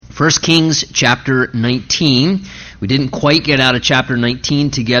1 Kings chapter 19. We didn't quite get out of chapter 19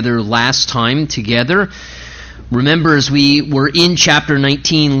 together last time together. Remember, as we were in chapter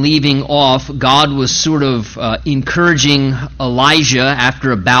 19 leaving off, God was sort of encouraging Elijah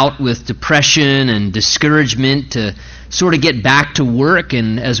after a bout with depression and discouragement to sort of get back to work.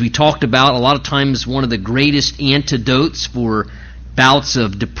 And as we talked about, a lot of times one of the greatest antidotes for bouts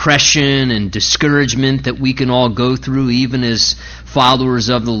of depression and discouragement that we can all go through even as followers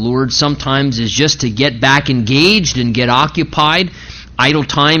of the Lord sometimes is just to get back engaged and get occupied. Idle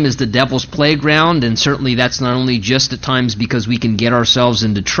time is the devil's playground, and certainly that's not only just at times because we can get ourselves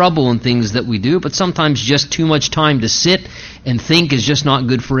into trouble and things that we do, but sometimes just too much time to sit and think is just not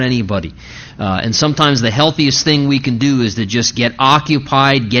good for anybody. And sometimes the healthiest thing we can do is to just get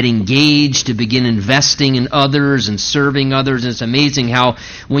occupied, get engaged, to begin investing in others and serving others. And it's amazing how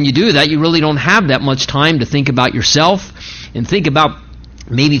when you do that, you really don't have that much time to think about yourself and think about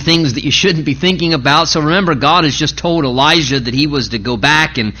maybe things that you shouldn't be thinking about. So remember, God has just told Elijah that he was to go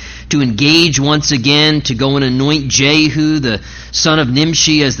back and to engage once again, to go and anoint Jehu, the son of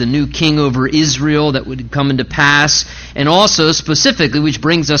Nimshi, as the new king over Israel that would come into pass. And also, specifically, which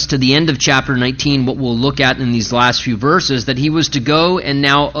brings us to the end of chapter 19, what we'll look at in these last few verses, that he was to go and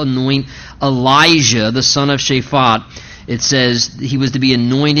now anoint Elijah, the son of Shaphat. It says he was to be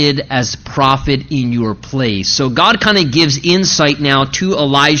anointed as prophet in your place. So God kind of gives insight now to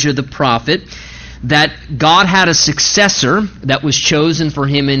Elijah the prophet that God had a successor that was chosen for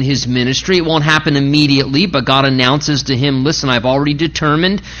him in his ministry. It won't happen immediately, but God announces to him, listen, I've already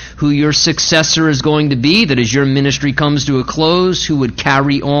determined who your successor is going to be, that as your ministry comes to a close, who would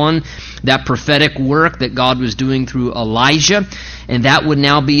carry on that prophetic work that God was doing through Elijah. And that would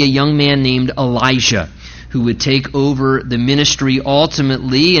now be a young man named Elisha, who would take over the ministry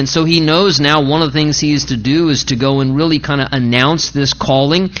ultimately. And so he knows now one of the things he is to do is to go and really kind of announce this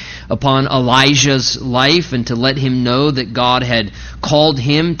calling upon Elijah's life and to let him know that God had called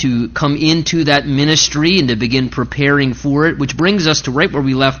him to come into that ministry and to begin preparing for it, which brings us to right where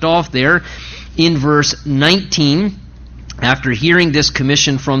we left off there in verse 19. After hearing this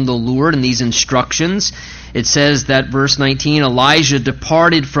commission from the Lord and these instructions, it says that verse 19, Elijah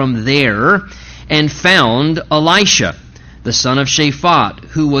departed from there and found Elisha, the son of Shaphat,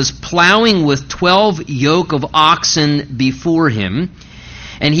 who was plowing with 12 yoke of oxen before him,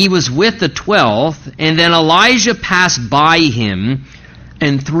 and he was with the 12th, and then Elijah passed by him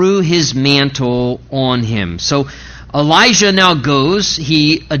and threw his mantle on him. So Elijah now goes,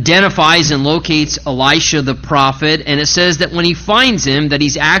 he identifies and locates Elisha the prophet, and it says that when he finds him, that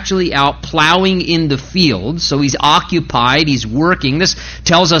he's actually out plowing in the field, so he's occupied, he's working. This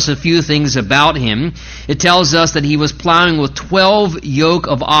tells us a few things about him. It tells us that he was plowing with 12 yoke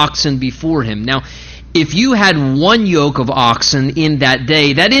of oxen before him. Now, if you had one yoke of oxen in that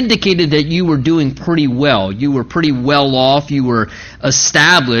day, that indicated that you were doing pretty well. You were pretty well off. You were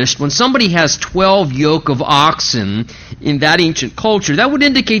established. When somebody has 12 yoke of oxen in that ancient culture, that would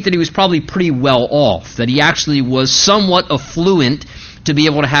indicate that he was probably pretty well off, that he actually was somewhat affluent. To be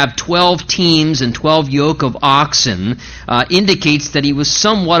able to have 12 teams and 12 yoke of oxen indicates that he was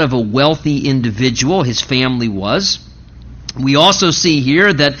somewhat of a wealthy individual. His family was. We also see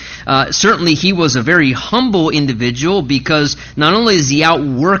here that certainly he was a very humble individual, because not only is he out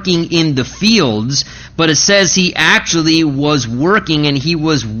working in the fields, but it says he actually was working and he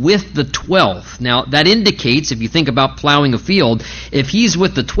was with the 12th. Now that indicates, if you think about plowing a field, if he's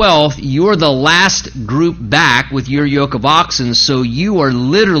with the 12th, you're the last group back with your yoke of oxen, so you are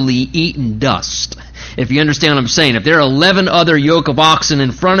literally eating dust. If you understand what I'm saying. If there are 11 other yoke of oxen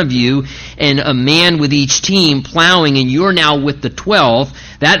in front of you and a man with each team plowing and you're now with the 12th,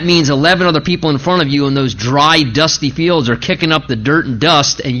 that means 11 other people in front of you in those dry, dusty fields are kicking up the dirt and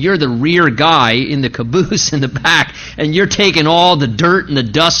dust, and you're the rear guy in the caboose in the back, and you're taking all the dirt and the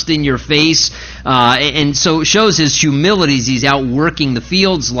dust in your face. And so it shows his humility as he's out working the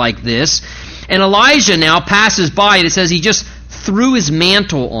fields like this. And Elijah now passes by, and it says he just threw his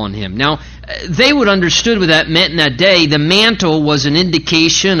mantle on him. Now, they would understood what that meant in that day. The mantle was an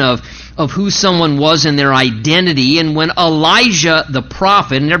indication of who someone was in their identity. And when Elijah the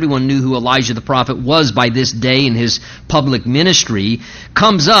prophet, and everyone knew who Elijah the prophet was by this day in his public ministry,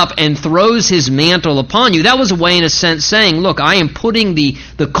 comes up and throws his mantle upon you, that was a way, in a sense, saying, look, I am putting the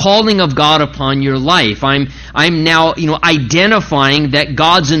calling of God upon your life. I'm now, identifying that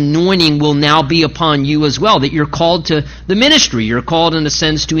God's anointing will now be upon you as well, that you're called to the ministry. You're called, in a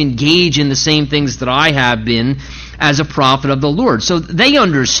sense, to engage in the same things that I have been as a prophet of the Lord. So they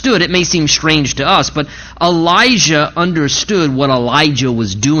understood. It may seem strange to us, but Elijah understood what Elijah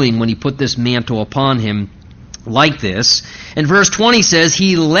was doing when he put this mantle upon him. like this. And verse 20 says,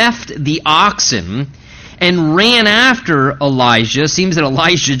 he left the oxen and ran after Elijah. Seems that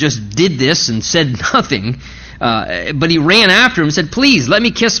Elijah just did this and said nothing. But he ran after him and said, please, let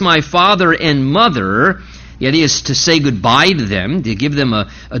me kiss my father and mother. The idea is to say goodbye to them, to give them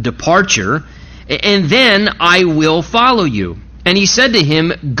a departure. And then I will follow you. And he said to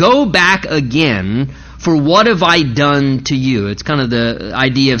him, go back again, for what have I done to you? It's kind of the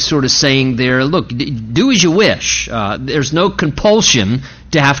idea of sort of saying there, look, do as you wish. There's no compulsion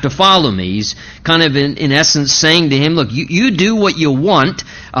to have to follow me. He's kind of in essence saying to him, look, you do what you want.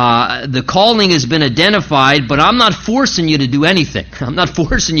 The calling has been identified, but I'm not forcing you to do anything. I'm not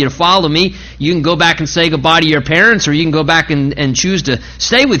forcing you to follow me. You can go back and say goodbye to your parents, or you can go back and choose to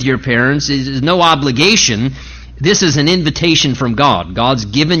stay with your parents. There's no obligation. This is an invitation from God. God's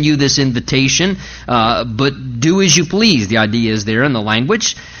given you this invitation, but do as you please. The idea is there in the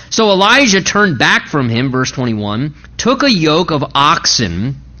language. So Elijah turned back from him, verse 21, took a yoke of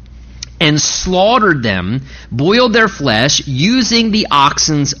oxen and slaughtered them, boiled their flesh, using the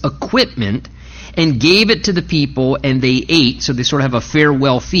oxen's equipment, and gave it to the people, and they ate. So they sort of have a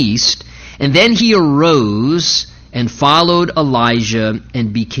farewell feast. And then he arose and followed Elijah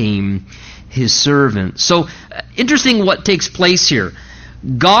and became his servant. So, interesting what takes place here.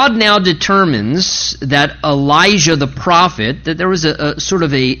 God now determines that Elijah the prophet, that there was a sort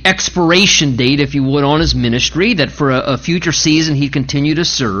of a expiration date, if you would, on his ministry, that for a future season he'd continue to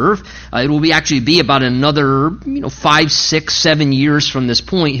serve. It will actually be about another 5, 6, 7 years from this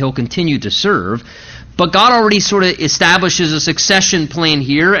point he'll continue to serve. But God already sort of establishes a succession plan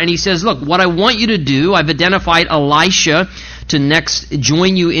here, and he says, look, what I want you to do, I've identified Elisha to next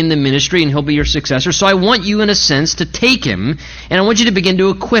join you in the ministry, and he'll be your successor. So I want you, in a sense, to take him, and I want you to begin to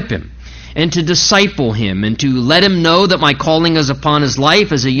equip him and to disciple him and to let him know that my calling is upon his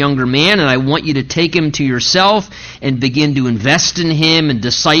life as a younger man, and I want you to take him to yourself and begin to invest in him and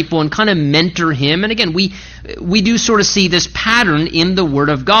disciple and kind of mentor him. And again, we do sort of see this pattern in the Word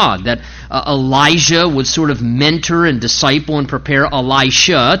of God, that Elijah would sort of mentor and disciple and prepare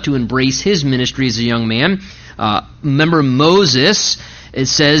Elisha to embrace his ministry as a young man. Remember Moses, it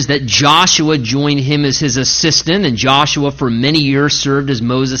says that Joshua joined him as his assistant, and Joshua for many years served as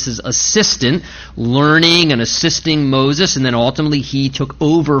Moses' assistant, learning and assisting Moses, and then ultimately he took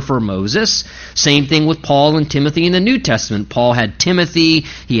over for Moses. Same thing with Paul and Timothy in the New Testament. Paul had Timothy,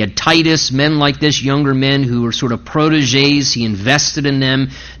 he had Titus, men like this, younger men who were sort of protégés. He invested in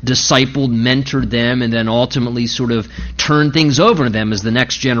them, discipled, mentored them, and then ultimately sort of turned things over to them as the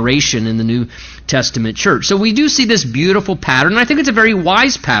next generation in the New Testament church. So we do see this beautiful pattern. I think it's a very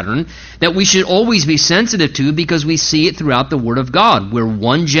wise pattern that we should always be sensitive to, because we see it throughout the Word of God, where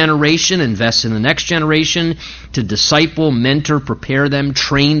one generation invests in the next generation to disciple, mentor, prepare them,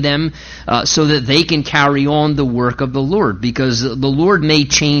 train them, so that they can carry on the work of the Lord. Because the Lord may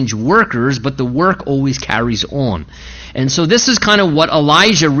change workers, but the work always carries on. And so this is kind of what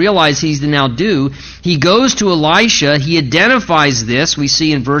Elijah realized he's to now do. He goes to Elisha, he identifies this, we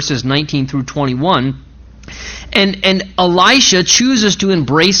see in verses 19 through 21, and Elisha chooses to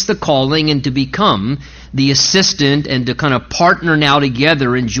embrace the calling and to become the assistant and to kind of partner now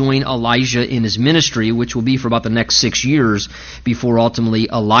together and join Elijah in his ministry, which will be for about the next 6 years before ultimately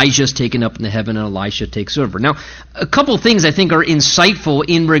Elijah's taken up into heaven and Elisha takes over. Now, a couple things I think are insightful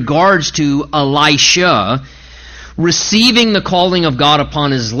in regards to Elisha receiving the calling of God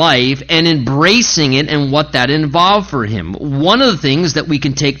upon his life and embracing it and what that involved for him. One of the things that we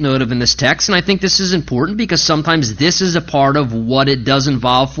can take note of in this text, and I think this is important because sometimes this is a part of what it does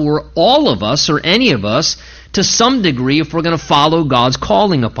involve for all of us or any of us to some degree if we're going to follow God's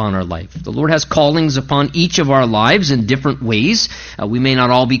calling upon our life. The Lord has callings upon each of our lives in different ways. We may not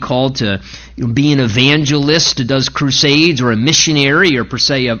all be called to be an evangelist who does crusades or a missionary or per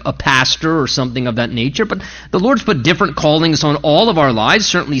se a pastor or something of that nature, but the Lord's put different callings on all of our lives.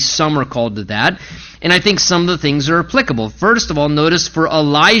 Certainly some are called to that, and I think some of the things are applicable. First of all, notice for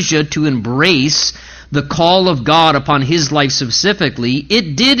Elijah to embrace the call of God upon his life specifically,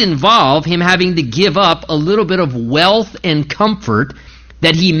 it did involve him having to give up a little bit of wealth and comfort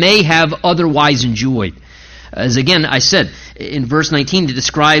that he may have otherwise enjoyed. As again, I said, in verse 19, it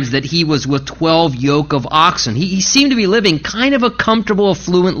describes that he was with 12 yoke of oxen. He seemed to be living kind of a comfortable,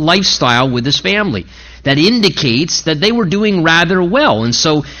 affluent lifestyle with his family. That indicates that they were doing rather well. And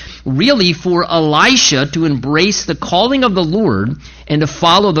so, really, for Elisha to embrace the calling of the Lord and to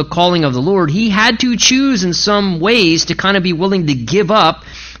follow the calling of the Lord, he had to choose in some ways to kind of be willing to give up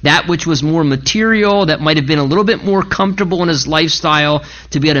that which was more material, that might have been a little bit more comfortable in his lifestyle,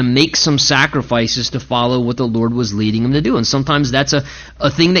 to be able to make some sacrifices to follow what the Lord was leading him to do. And sometimes that's a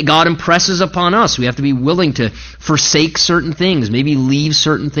thing that God impresses upon us. We have to be willing to forsake certain things, maybe leave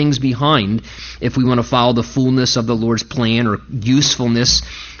certain things behind if we want to follow the fullness of the Lord's plan or usefulness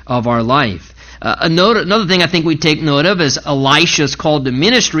of our life. Another thing I think we take note of as Elisha's called to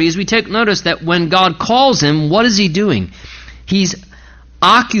ministry is we take notice that when God calls him, what is he doing? He's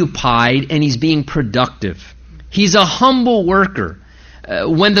occupied and he's being productive. He's a humble worker.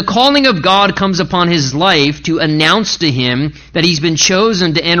 When the calling of God comes upon his life to announce to him that he's been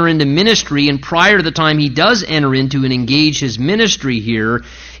chosen to enter into ministry, and prior to the time he does enter into and engage his ministry here,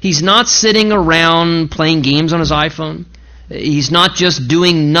 he's not sitting around playing games on his iPhone. He's not just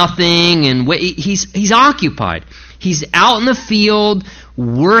doing nothing, and he's occupied. He's out in the field,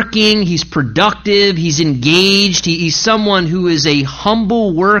 working, he's productive, he's engaged, he's someone who is a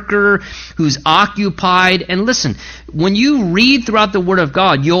humble worker, who's occupied. And listen, when you read throughout the Word of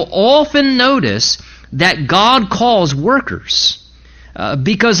God, you'll often notice that God calls workers.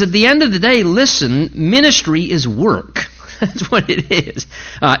 Because at the end of the day, listen, ministry is work. That's what it is.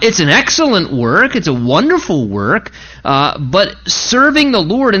 It's an excellent work. It's a wonderful work. But serving the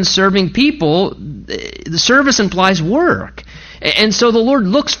Lord and serving people, the service implies work. And so the Lord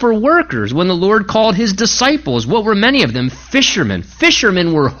looks for workers. When the Lord called his disciples, what were many of them? Fishermen.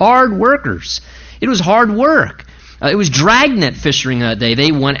 Fishermen were hard workers. It was hard work. It was dragnet fishing that day.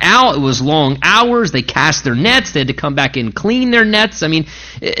 They went out. It was long hours. They cast their nets. They had to come back and clean their nets. I mean,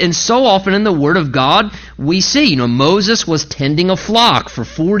 and so often in the Word of God, we see, Moses was tending a flock for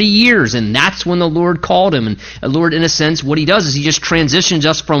 40 years, and that's when the Lord called him. And the Lord, in a sense, what he does is he just transitions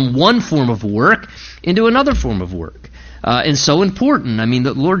us from one form of work into another form of work. And so important. I mean,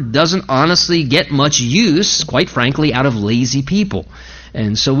 the Lord doesn't honestly get much use, quite frankly, out of lazy people.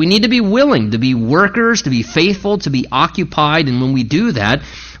 And so we need to be willing to be workers, to be faithful, to be occupied. And when we do that,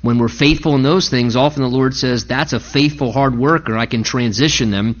 when we're faithful in those things, often the Lord says, that's a faithful hard worker. I can transition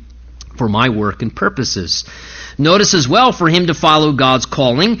them for my work and purposes. Notice as well, for him to follow God's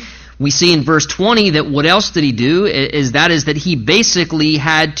calling, we see in verse 20 that what else did he do? Is that he basically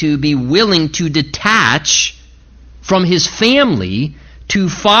had to be willing to detach from his family to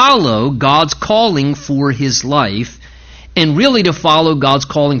follow God's calling for his life, and really to follow God's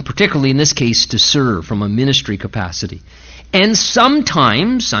calling, particularly in this case, to serve from a ministry capacity. And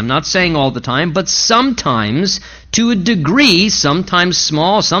sometimes, I'm not saying all the time, but sometimes to a degree, sometimes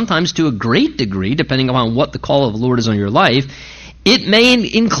small, sometimes to a great degree, depending upon what the call of the Lord is on your life, it may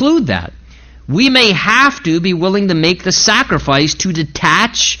include that. We may have to be willing to make the sacrifice to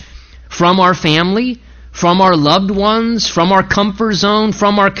detach from our family, from our loved ones, from our comfort zone,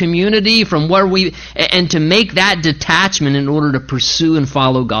 from our community, from where and to make that detachment in order to pursue and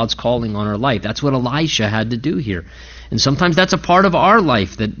follow God's calling on our life. That's what Elisha had to do here. And sometimes that's a part of our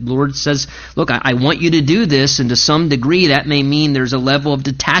life that Lord says, look, I want you to do this, and to some degree that may mean there's a level of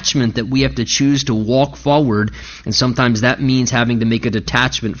detachment that we have to choose to walk forward, and sometimes that means having to make a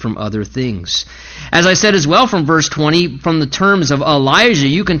detachment from other things. As I said as well from verse 20, from the terms of Elijah,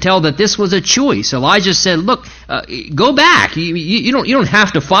 you can tell that this was a choice. Elijah said, look, go back. You don't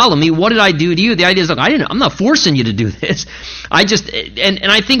have to follow me. What did I do to you? The idea is, look, I'm not forcing you to do this. And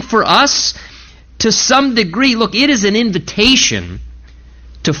I think for us, to some degree, look, it is an invitation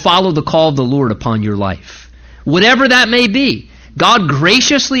to follow the call of the Lord upon your life. Whatever that may be. God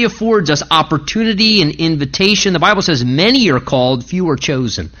graciously affords us opportunity and invitation. The Bible says many are called, few are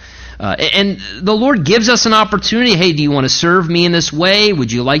chosen. And the Lord gives us an opportunity. Hey, do you want to serve me in this way?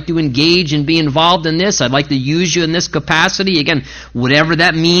 Would you like to engage and be involved in this? I'd like to use you in this capacity. Again, whatever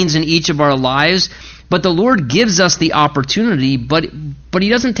that means in each of our lives. But the Lord gives us the opportunity, but he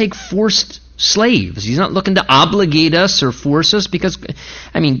doesn't take forced slaves. He's not looking to obligate us or force us, because,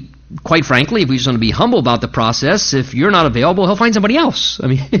 quite frankly, if we just want to be humble about the process, if you're not available, he'll find somebody else.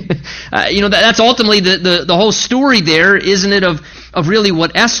 That's ultimately the whole story there, isn't it, of really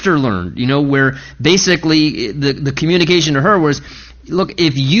what Esther learned, where basically the communication to her was, look,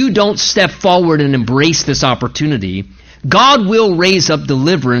 if you don't step forward and embrace this opportunity, God will raise up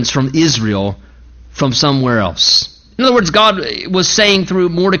deliverance from Israel from somewhere else. In other words, God was saying through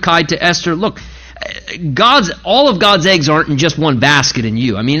Mordecai to Esther, look, all of God's eggs aren't in just one basket in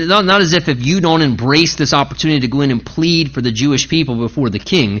you. Not as if you don't embrace this opportunity to go in and plead for the Jewish people before the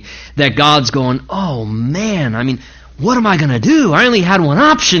king, that God's going, oh man, what am I going to do? I only had one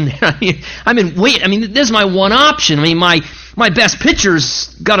option. This is my one option. My best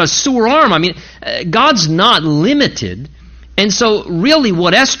pitcher's got a sore arm. God's not limited. And so really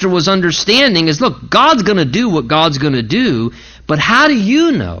what Esther was understanding is, look, God's going to do what God's going to do, But how do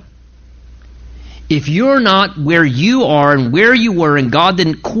you know? If you're not where you are and where you were, and God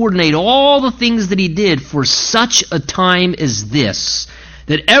didn't coordinate all the things that He did for such a time as this,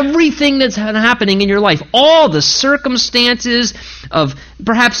 that everything that's happening in your life, all the circumstances of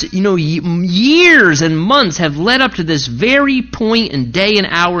perhaps years and months have led up to this very point and day and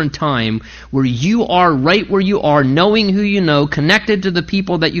hour and time where you are right where you are, knowing who you know, connected to the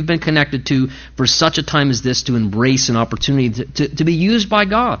people that you've been connected to for such a time as this, to embrace an opportunity to be used by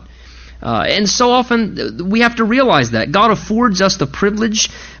God. And so often we have to realize that. God affords us the privilege,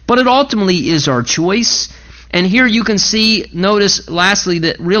 but it ultimately is our choice. And here you can see, notice lastly,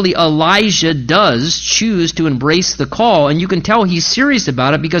 that really Elijah does choose to embrace the call. And you can tell he's serious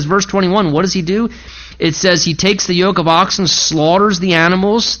about it, because verse 21, what does he do? It says he takes the yoke of oxen, slaughters the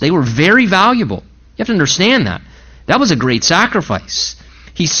animals. They were very valuable. You have to understand that. That was a great sacrifice.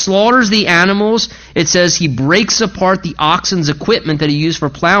 He slaughters the animals. It says he breaks apart the oxen's equipment that he used for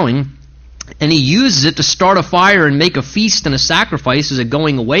plowing, and he uses it to start a fire and make a feast and a sacrifice as a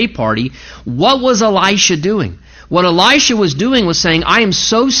going-away party. What was Elisha doing? What Elisha was doing was saying, I am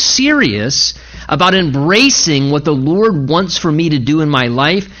so serious about embracing what the Lord wants for me to do in my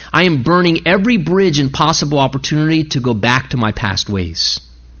life, I am burning every bridge and possible opportunity to go back to my past ways.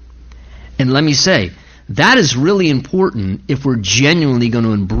 And let me say, that is really important if we're genuinely going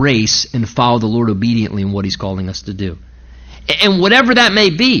to embrace and follow the Lord obediently in what He's calling us to do. And whatever that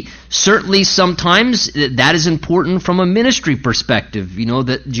may be, certainly sometimes that is important from a ministry perspective. You know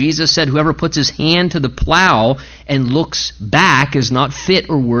that Jesus said, whoever puts his hand to the plow and looks back is not fit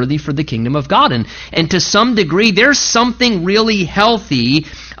or worthy for the kingdom of God. And to some degree, there's something really healthy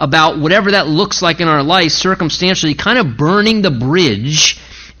about whatever that looks like in our life, circumstantially, kind of burning the bridge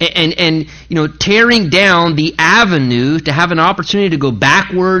and tearing down the avenue to have an opportunity to go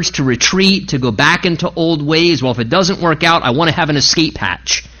backwards, to retreat, to go back into old ways. Well, if it doesn't work out, I want to have an escape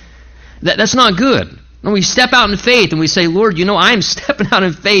hatch. That's not good. When we step out in faith and we say, Lord, I am stepping out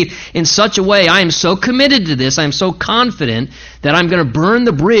in faith in such a way, I am so committed to this, I am so confident that I'm going to burn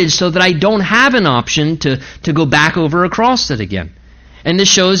the bridge so that I don't have an option to go back over across it again. And this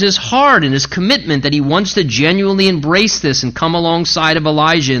shows his heart and his commitment that he wants to genuinely embrace this and come alongside of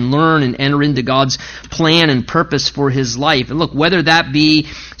Elijah and learn and enter into God's plan and purpose for his life. And look, whether that be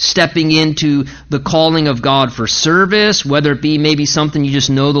stepping into the calling of God for service, whether it be maybe something you just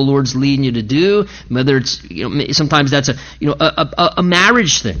know the Lord's leading you to do, whether it's sometimes that's a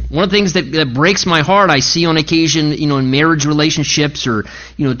marriage thing. One of the things that breaks my heart, I see on occasion, in marriage relationships or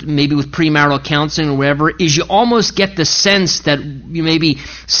maybe with premarital counseling or whatever, is you almost get the sense that maybe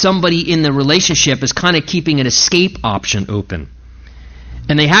somebody in the relationship is kind of keeping an escape option open.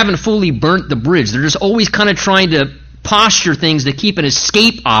 And they haven't fully burnt the bridge. They're just always kind of trying to posture things to keep an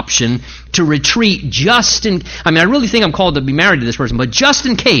escape option to retreat I really think I'm called to be married to this person, but just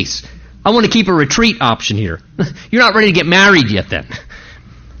in case, I want to keep a retreat option here. You're not ready to get married yet then.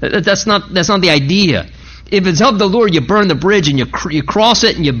 That's not the idea. If it's of the Lord, you burn the bridge and you cross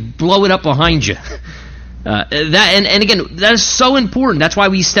it and you blow it up behind you. And again, that is so important. That's why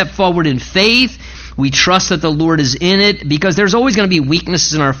we step forward in faith. We trust that the Lord is in it, because there's always going to be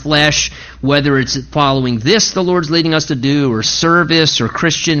weaknesses in our flesh, whether it's following this the Lord's leading us to do, or service, or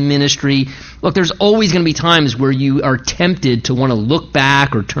Christian ministry. Look, there's always going to be times where you are tempted to want to look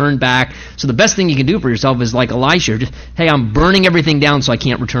back or turn back. So the best thing you can do for yourself is like Elisha, hey, I'm burning everything down so I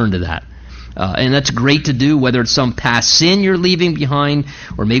can't return to that. And that's great to do, whether it's some past sin you're leaving behind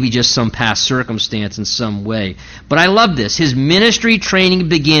or maybe just some past circumstance in some way. But I love this. His ministry training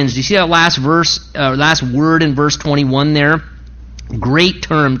begins. Do you see that last word in verse 21 there? Great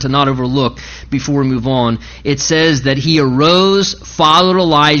term to not overlook before we move on. It says that he arose, followed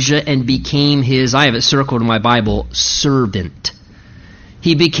Elijah, and became his, I have it circled in my Bible, servant.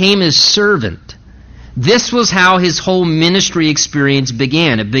 He became his servant. This was how his whole ministry experience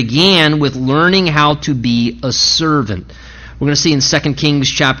began. It began with learning how to be a servant. We're going to see in 2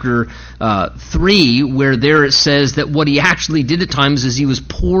 Kings chapter 3, where there it says that what he actually did at times is he was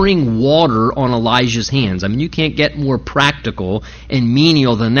pouring water on Elijah's hands. I mean, you can't get more practical and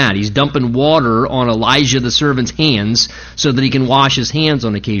menial than that. He's dumping water on Elijah the servant's hands so that he can wash his hands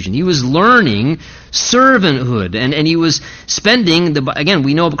on occasion. He was learning servanthood, and he was spending, again,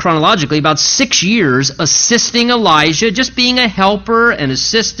 we know chronologically, about 6 years assisting Elijah, just being a helper, an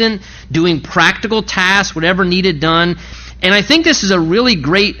assistant, doing practical tasks, whatever needed done. And I think this is a really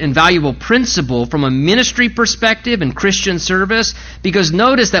great and valuable principle from a ministry perspective and Christian service, because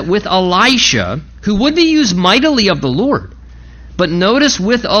notice that with Elisha, who would be used mightily of the Lord, but notice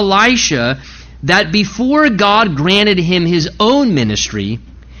with Elisha that before God granted him his own ministry,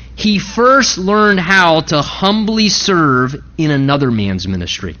 he first learned how to humbly serve in another man's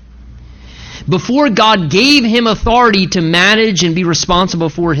ministry. Before God gave him authority to manage and be responsible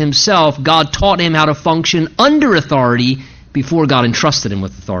for himself, God taught him how to function under authority before God entrusted him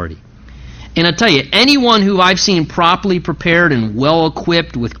with authority. And I tell you, anyone who I've seen properly prepared and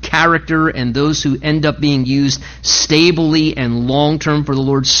well-equipped with character, and those who end up being used stably and long-term for the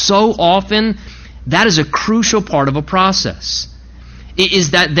Lord, so often that is a crucial part of a process. It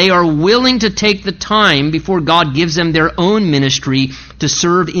is that they are willing to take the time before God gives them their own ministry to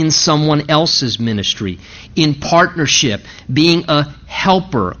serve in someone else's ministry, in partnership, being a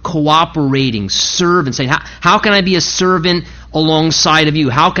helper, cooperating, servant, saying, how can I be a servant alongside of you?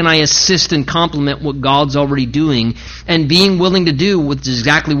 How can I assist and complement what God's already doing? And being willing to do what's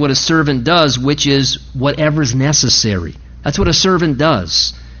exactly what a servant does, which is whatever's necessary. That's what a servant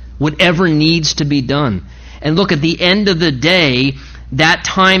does. Whatever needs to be done. And look, at the end of the day, that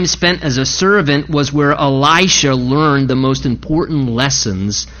time spent as a servant was where Elisha learned the most important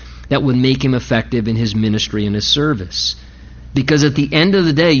lessons that would make him effective in his ministry and his service. Because at the end of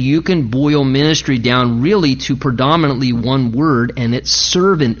the day, you can boil ministry down really to predominantly one word, and it's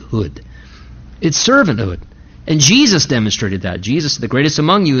servanthood. It's servanthood. And Jesus demonstrated that. Jesus, the greatest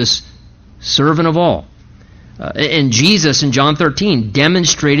among you, is servant of all. And Jesus in John 13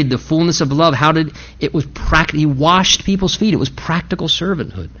 demonstrated the fullness of love. He washed people's feet. It was practical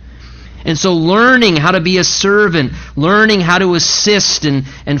servanthood. And so learning how to be a servant, learning how to assist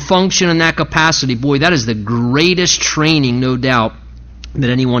and function in that capacity, boy, that is the greatest training, no doubt, that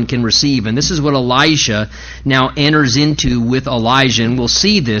anyone can receive. And this is what Elisha now enters into with Elijah. And we'll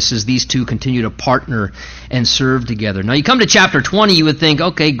see this as these two continue to partner and serve together. Now you come to chapter 20, you would think,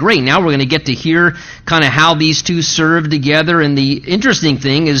 okay, great, now we're going to get to hear kind of how these two serve together. And the interesting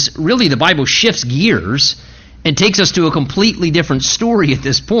thing is really the Bible shifts gears and takes us to a completely different story at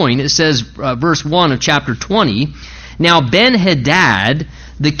this point. It says, verse 1 of chapter 20, "Now Ben-Hadad,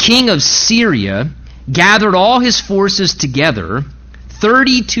 the king of Syria, gathered all his forces together,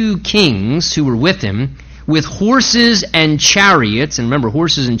 32 kings who were with him, with horses and chariots." And remember,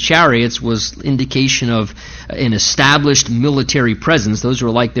 horses and chariots was indication of an established military presence. Those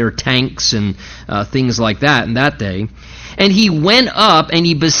were like their tanks and things like that in that day. "And he went up and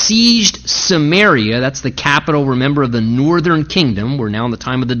he besieged Samaria." That's the capital, remember, of the northern kingdom. We're now in the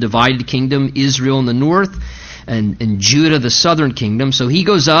time of the divided kingdom, Israel in the north and Judah, the southern kingdom. So he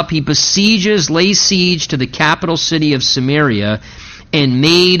goes up, he besieges, lays siege to the capital city of Samaria, and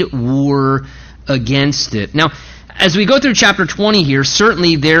made war against it. Now, as we go through chapter 20 here,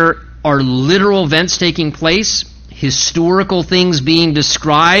 certainly there are literal events taking place, historical things being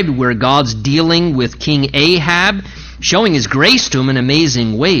described where God's dealing with King Ahab, showing his grace to him in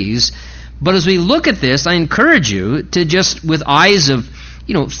amazing ways. But as we look at this, I encourage you to just, with eyes of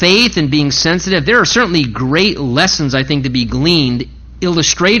faith and being sensitive, there are certainly great lessons, I think, to be gleaned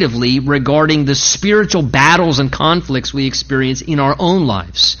illustratively regarding the spiritual battles and conflicts we experience in our own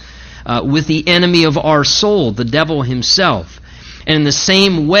lives with the enemy of our soul, the devil himself. And in the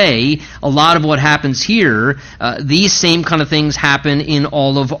same way, a lot of what happens here, these same kind of things happen in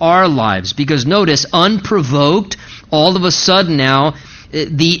all of our lives. Because notice, unprovoked, all of a sudden now,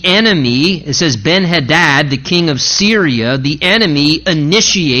 the enemy, it says Ben-Hadad, the king of Syria, the enemy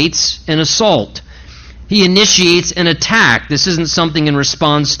initiates an assault. He initiates an attack. This isn't something in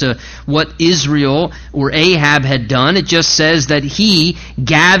response to what Israel or Ahab had done. It just says that he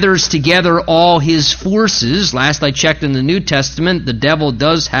gathers together all his forces. Last I checked in the New Testament, the devil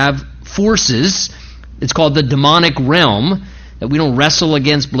does have forces. It's called the demonic realm. That we don't wrestle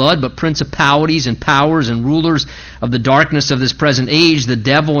against blood, but principalities and powers and rulers of the darkness of this present age, the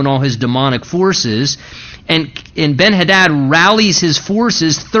devil and all his demonic forces. And Ben-Hadad rallies his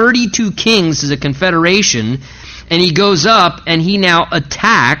forces, 32 kings as a confederation, and he goes up and he now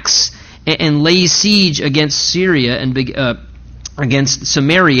attacks and lays siege against Syria and against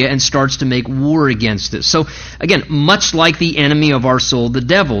Samaria and starts to make war against it. So again, much like the enemy of our soul, the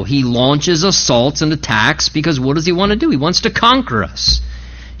devil, he launches assaults and attacks because what does he want to do? He wants to conquer us.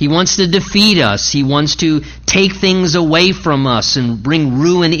 He wants to defeat us. He wants to take things away from us and bring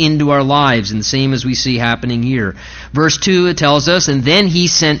ruin into our lives, and the same as we see happening here. Verse 2, it tells us, "And then he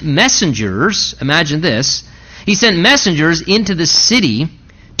sent messengers," imagine this, "he sent messengers into the city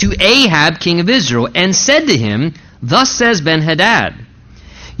to Ahab, king of Israel, and said to him, 'Thus says Ben-Hadad,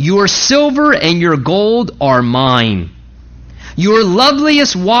 your silver and your gold are mine. Your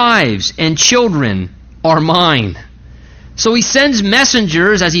loveliest wives and children are mine.'" So he sends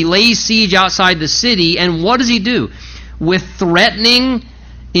messengers as he lays siege outside the city, and what does he do? With threatening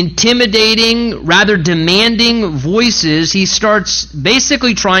intimidating, rather demanding voices, he starts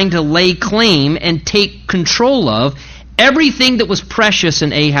basically trying to lay claim and take control of everything that was precious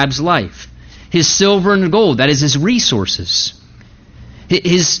in Ahab's life. His silver and gold, that is his resources.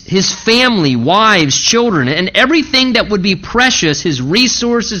 His family, wives, children, and everything that would be precious, his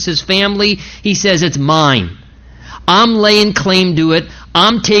resources, his family, he says, it's mine. I'm laying claim to it.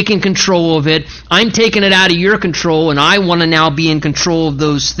 I'm taking control of it. I'm taking it out of your control, and I want to now be in control of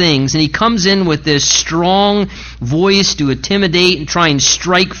those things. And he comes in with this strong voice to intimidate and try and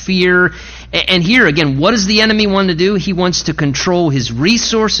strike fear. And here, again, what does the enemy want to do? He wants to control his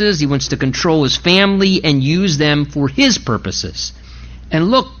resources. He wants to control his family and use them for his purposes. And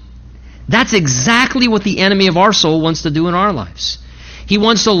look, that's exactly what the enemy of our soul wants to do in our lives. He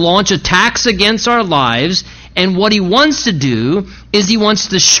wants to launch attacks against our lives, and what he wants to do is he wants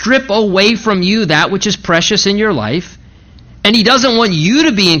to strip away from you that which is precious in your life, and he doesn't want you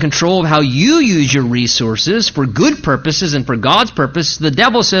to be in control of how you use your resources for good purposes and for God's purpose. The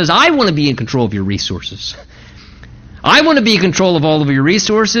devil says, I want to be in control of your resources. I want to be in control of all of your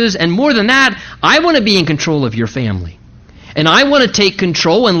resources, and more than that, I want to be in control of your family. And I want to take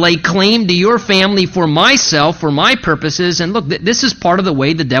control and lay claim to your family for myself, for my purposes. And look, this is part of the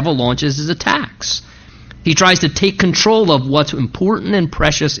way the devil launches his attacks. He tries to take control of what's important and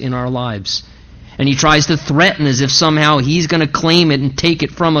precious in our lives. And he tries to threaten as if somehow he's going to claim it and take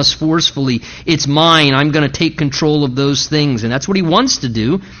it from us forcefully. It's mine. I'm going to take control of those things. And that's what he wants to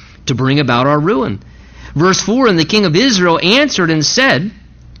do to bring about our ruin. Verse 4, and the king of Israel answered and said,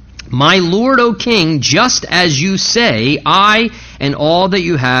 My Lord, O king, just as you say, I and all that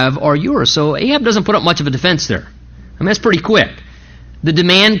you have are yours. So Ahab doesn't put up much of a defense there. I mean, that's pretty quick. The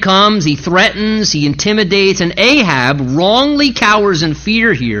demand comes, he threatens, he intimidates, and Ahab wrongly cowers in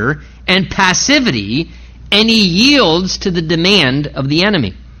fear here and passivity, and he yields to the demand of the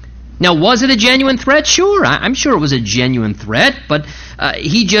enemy. Now, was it a genuine threat? Sure, I'm sure it was a genuine threat, but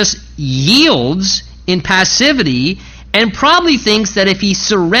he just yields in passivity and probably thinks that if he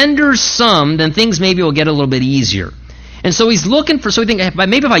surrenders some, then things maybe will get a little bit easier. And so he's looking for, so he thinks,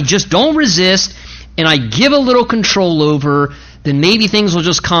 maybe if I just don't resist and I give a little control over, then maybe things will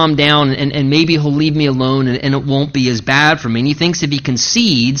just calm down and maybe he'll leave me alone and it won't be as bad for me. And he thinks if he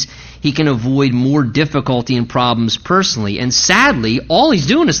concedes, he can avoid more difficulty and problems personally. And sadly, all he's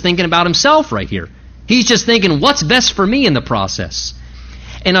doing is thinking about himself right here. He's just thinking, what's best for me in the process?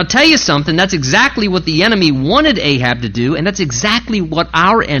 And I'll tell you something, that's exactly what the enemy wanted Ahab to do, and that's exactly what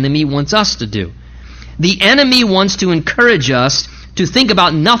our enemy wants us to do. The enemy wants to encourage us to think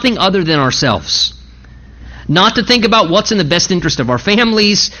about nothing other than ourselves. Not to think about what's in the best interest of our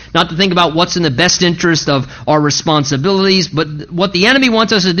families, not to think about what's in the best interest of our responsibilities, but what the enemy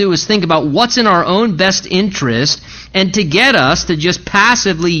wants us to do is think about what's in our own best interest and to get us to just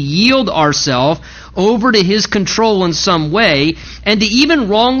passively yield ourselves over to his control in some way, and to even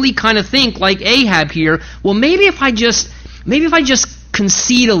wrongly kind of think like Ahab here, well, maybe if I just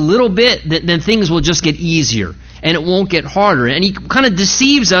concede a little bit, then things will just get easier and it won't get harder. And he kind of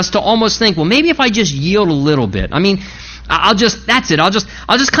deceives us to almost think, well, maybe if I just yield a little bit. I mean, I'll just kind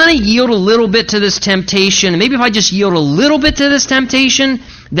of yield a little bit to this temptation. And maybe if I just yield a little bit to this temptation,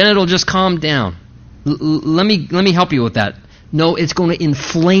 then it'll just calm down. Let me help you with that. No, it's going to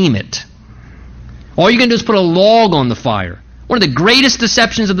inflame it. All you're going to do is put a log on the fire. One of the greatest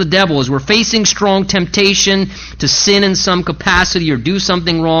deceptions of the devil is we're facing strong temptation to sin in some capacity or do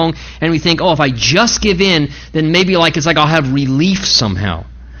something wrong, and we think, oh, if I just give in, then maybe it's like I'll have relief somehow.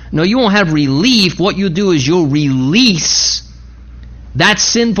 No, you won't have relief. What you'll do is you'll release that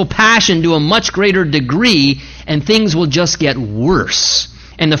sinful passion to a much greater degree, and things will just get worse.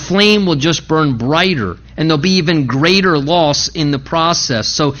 And the flame will just burn brighter, and there'll be even greater loss in the process.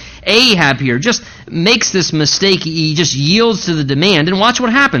 So Ahab here just makes this mistake. He just yields to the demand. And watch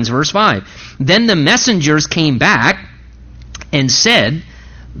what happens, verse 5. Then the messengers came back and said,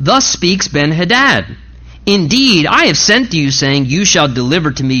 Thus speaks Ben-Hadad. Indeed, I have sent to you, saying, You shall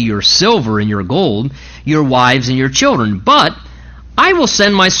deliver to me your silver and your gold, your wives and your children. But I will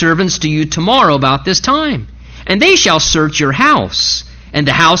send my servants to you tomorrow about this time, and they shall search your house and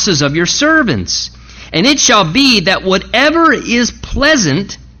the houses of your servants. And it shall be that whatever is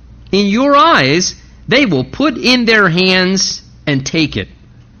pleasant in your eyes, they will put in their hands and take it.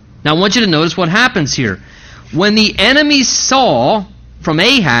 Now I want you to notice what happens here. When the enemy saw from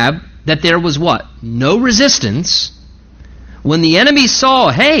Ahab that there was what? No resistance. When the enemy saw,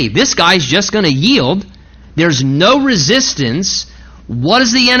 hey, this guy's just going to yield, there's no resistance, what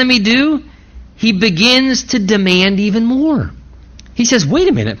does the enemy do? He begins to demand even more. He says, wait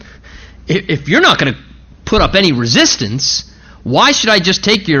a minute, if you're not going to put up any resistance, Why should I just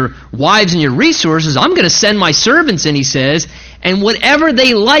take your wives and your resources? I'm going to send my servants in, he says, and whatever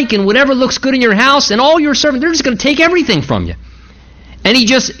they like and whatever looks good in your house and all your servants, they're just going to take everything from you. And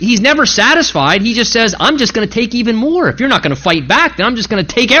he's never satisfied. He just says, I'm just going to take even more. If you're not going to fight back, then I'm just going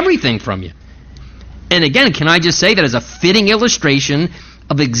to take everything from you. And again, can I just say that as a fitting illustration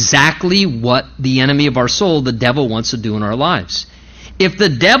of exactly what the enemy of our soul, the devil, wants to do in our lives. If the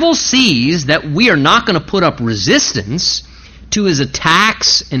devil sees that we are not going to put up resistance to his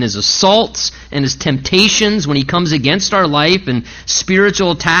attacks and his assaults and his temptations when he comes against our life and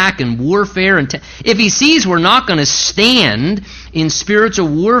spiritual attack and warfare, if he sees we're not going to stand in spiritual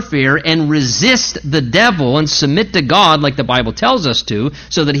warfare and resist the devil and submit to God like the Bible tells us to,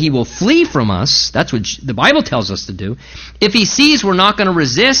 so that he will flee from us, that's what the Bible tells us to do. If he sees we're not going to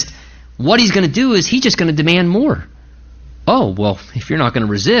resist, what he's going to do is he's just going to demand more. Oh, well, if you're not going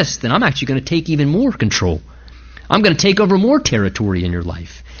to resist, then I'm actually going to take even more control. I'm going to take over more territory in your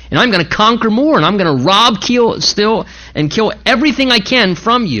life. And I'm going to conquer more, and I'm going to rob, kill, steal, and kill everything I can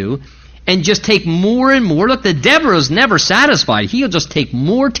from you, and just take more and more. Look, the devil is never satisfied. He'll just take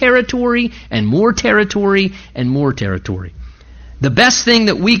more territory and more territory and more territory. The best thing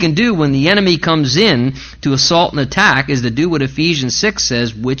that we can do when the enemy comes in to assault and attack is to do what Ephesians 6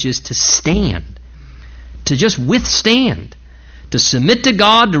 says, which is to stand. To just withstand. To submit to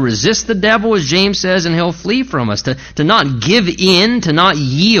God, to resist the devil, as James says, and he'll flee from us. To not give in, to not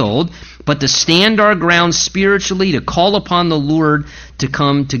yield, but to stand our ground spiritually, to call upon the Lord to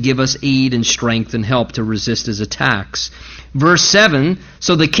come to give us aid and strength and help to resist his attacks. Verse 7,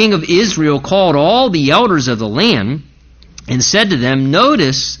 so the king of Israel called all the elders of the land and said to them,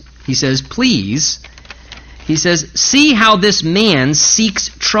 notice, he says, please, he says, see how this man seeks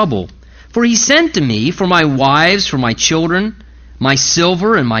trouble. For he sent to me for my wives, for my children, my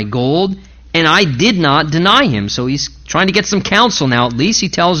silver and my gold, and I did not deny him. So he's trying to get some counsel now. At least he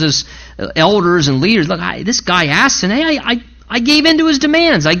tells his elders and leaders, look, this guy asked, and hey, I gave in to his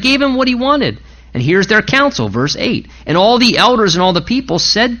demands. I gave him what he wanted. And here's their counsel, verse 8. And all the elders and all the people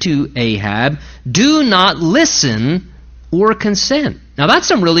said to Ahab, do not listen or consent. Now that's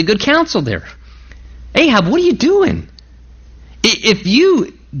some really good counsel there. Ahab, what are you doing? If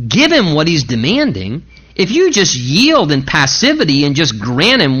you give him what he's demanding, if you just yield in passivity and just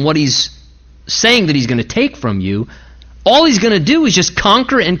grant him what he's saying that he's going to take from you, all he's going to do is just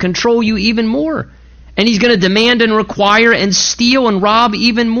conquer and control you even more. And he's going to demand and require and steal and rob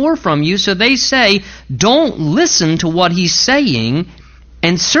even more from you. So they say, don't listen to what he's saying,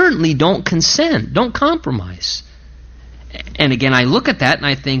 and certainly don't consent. Don't compromise. And again, I look at that and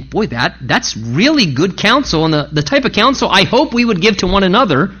I think, boy, that's really good counsel, and the type of counsel I hope we would give to one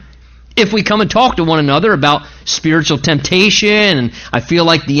another if we come and talk to one another about spiritual temptation, and I feel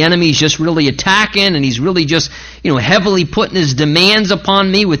like the enemy's just really attacking, and he's really just, heavily putting his demands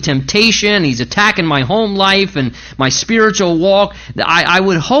upon me with temptation. He's attacking my home life and my spiritual walk. I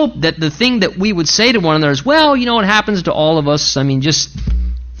would hope that the thing that we would say to one another is, well, it happens to all of us. I mean, just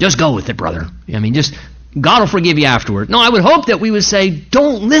go with it, brother. I mean, just God will forgive you afterward. No, I would hope that we would say,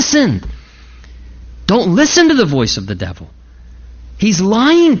 don't listen. Don't listen to the voice of the devil. He's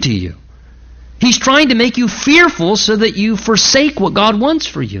lying to you. He's trying to make you fearful so that you forsake what God wants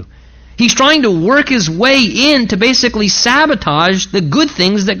for you. He's trying to work his way in to basically sabotage the good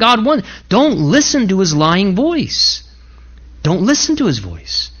things that God wants. Don't listen to his lying voice. Don't listen to his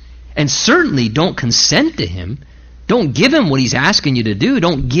voice. And certainly don't consent to him. Don't give him what he's asking you to do.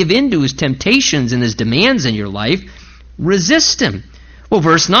 Don't give in to his temptations and his demands in your life. Resist him. Well,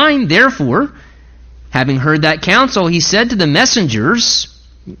 verse 9, therefore, having heard that counsel, he said to the messengers,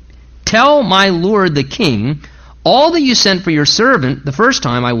 tell my lord the king, all that you sent for your servant the first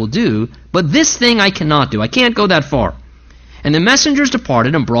time I will do, but this thing I cannot do. I can't go that far. And the messengers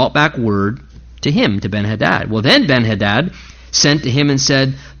departed and brought back word to him, to Ben-Hadad. Well, then Ben-Hadad sent to him and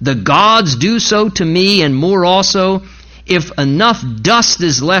said, the gods do so to me and more also, if enough dust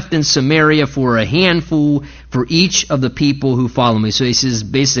is left in Samaria for a handful for each of the people who follow me. So he says,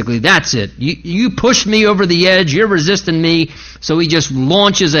 basically, that's it. You pushed me over the edge. You're resisting me. So he just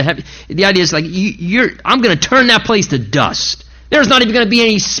launches a heavy... The idea is like, I'm going to turn that place to dust. There's not even going to be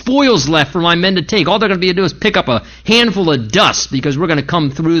any spoils left for my men to take. All they're going to be able to do is pick up a handful of dust, because we're going to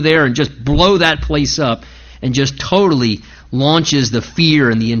come through there and just blow that place up, and just totally launches the fear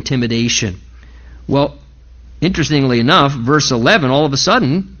and the intimidation. Well, interestingly enough, verse 11, all of a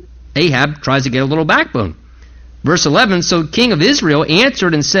sudden, Ahab tries to get a little backbone. Verse 11, so king of Israel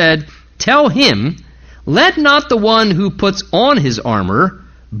answered and said, tell him, let not the one who puts on his armor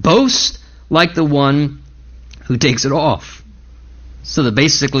boast like the one who takes it off. So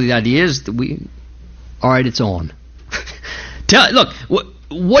basically the idea is that all right, it's on. Look,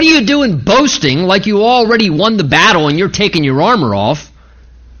 what are you doing boasting like you already won the battle and you're taking your armor off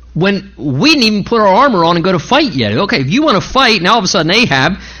when we didn't even put our armor on and go to fight yet? Okay, if you want to fight, now all of a sudden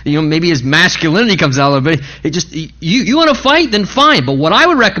Ahab, maybe his masculinity comes out a little bit. It just, you want to fight, then fine. But what I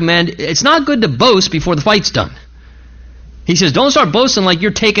would recommend, it's not good to boast before the fight's done. He says, don't start boasting like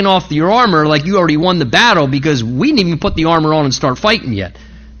you're taking off your armor like you already won the battle, because we didn't even put the armor on and start fighting yet.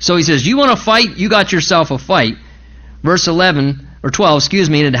 So he says, you want to fight? You got yourself a fight. Verse 11, or 12,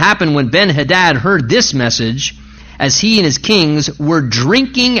 and it happened when Ben-Hadad heard this message, as he and his kings were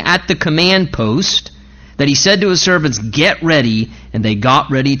drinking at the command post, that he said to his servants, get ready, and they got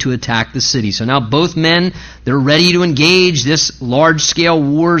ready to attack the city. So now both men, they're ready to engage. This large-scale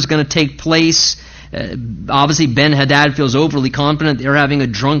war is going to take place. Obviously, Ben-Hadad feels overly confident. They're having a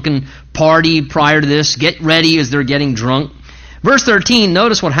drunken party prior to this. Get ready as they're getting drunk. Verse 13,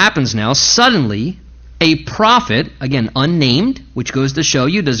 notice what happens now. Suddenly, a prophet, again, unnamed, which goes to show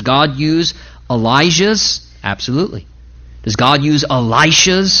you, does God use Elijah's? Absolutely. Does God use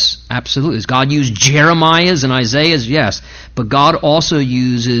Elisha's? Absolutely. Does God use Jeremiah's and Isaiah's? Yes. But God also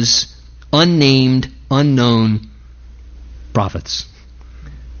uses unnamed, unknown prophets.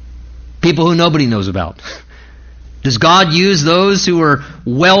 People who nobody knows about. Does God use those who are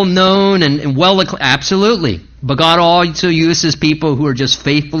well-known and well-acclaimed? Absolutely. But God also uses people who are just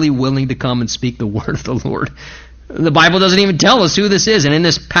faithfully willing to come and speak the word of the Lord. The Bible doesn't even tell us who this is. And in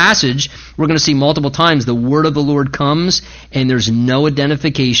this passage, we're going to see multiple times the word of the Lord comes, and there's no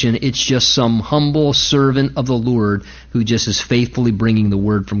identification. It's just some humble servant of the Lord who just is faithfully bringing the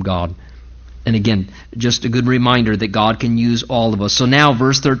word from God. And again, just a good reminder that God can use all of us. So now,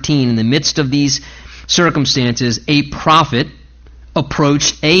 verse 13, in the midst of these circumstances, a prophet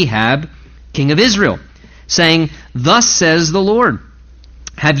approached Ahab, king of Israel, saying, thus says the Lord,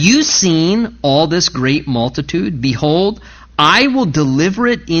 have you seen all this great multitude? Behold, I will deliver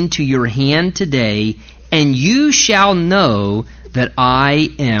it into your hand today, and you shall know that I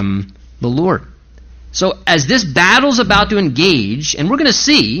am the Lord. So as this battle's about to engage, and we're going to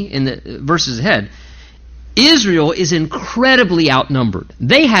see in the verses ahead, Israel is incredibly outnumbered.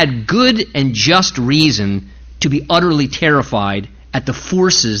 They had good and just reason to be utterly terrified at the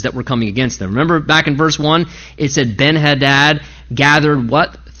forces that were coming against them. Remember back in verse 1, it said Ben-Hadad gathered,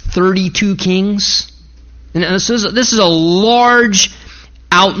 32 kings? And this is a large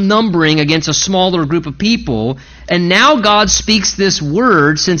outnumbering against a smaller group of people. And now God speaks this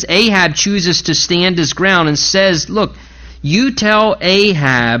word, since Ahab chooses to stand his ground, and says, look, you tell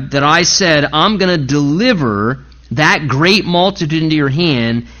Ahab that I said I'm going to deliver that great multitude into your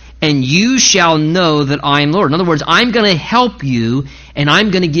hand, and you shall know that I am Lord. In other words, I'm going to help you, and I'm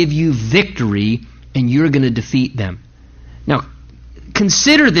going to give you victory, and you're going to defeat them. Now,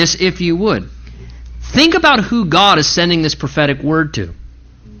 consider this if you would. Think about who God is sending this prophetic word to.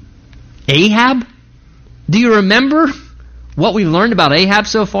 Ahab? Do you remember what we've learned about Ahab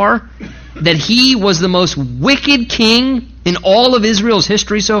so far? That he was the most wicked king in all of Israel's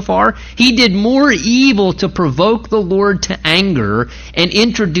history so far. He did more evil to provoke the Lord to anger and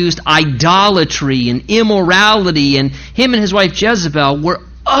introduced idolatry and immorality, and him and his wife Jezebel were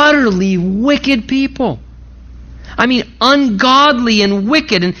utterly wicked people. I mean, ungodly and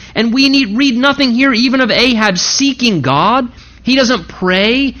wicked. And we read nothing here even of Ahab seeking God. He doesn't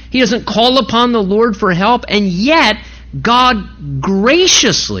pray. He doesn't call upon the Lord for help. And yet, God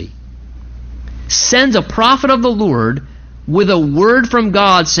graciously sends a prophet of the Lord with a word from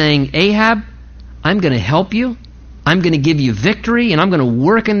God saying, Ahab, I'm going to help you. I'm going to give you victory, and I'm going to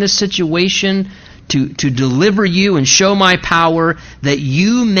work in this situation to deliver you and show my power, that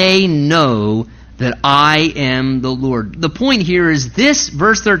you may know that I am the Lord. The point here is this,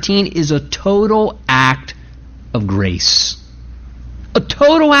 verse 13, is a total act of grace. A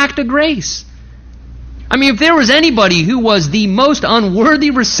total act of grace. I mean, if there was anybody who was the most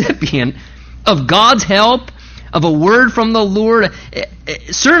unworthy recipient of God's help, of a word from the Lord,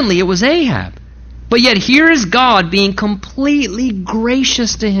 certainly it was Ahab. But yet here is God being completely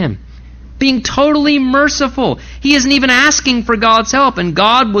gracious to him, being totally merciful. He isn't even asking for God's help, and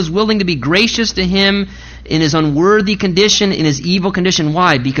God was willing to be gracious to him in his unworthy condition, in his evil condition.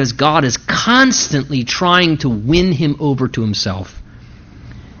 Why? Because God is constantly trying to win him over to himself.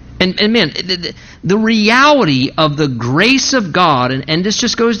 And man, the reality of the grace of God, and this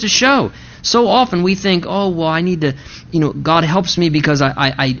just goes to show, so often we think, oh, well, I need to, God helps me because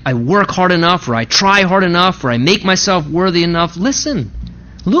I work hard enough, or I try hard enough, or I make myself worthy enough. Listen,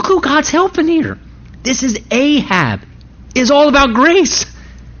 look who God's helping here. This is Ahab. It's all about grace.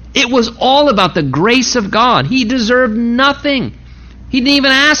 It was all about the grace of God. He deserved nothing. He didn't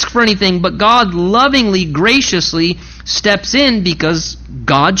even ask for anything, but God lovingly, graciously steps in because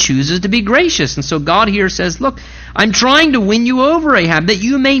God chooses to be gracious. And so God here says, look, I'm trying to win you over, Ahab, that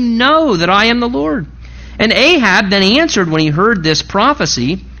you may know that I am the Lord. And Ahab then answered when he heard this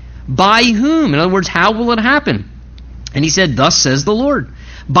prophecy, by whom? In other words, how will it happen? And he said, thus says the Lord,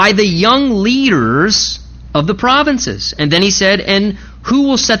 by the young leaders of the provinces. And then he said, and who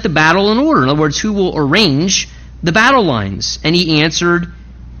will set the battle in order? In other words, who will arrange the battle lines? And he answered,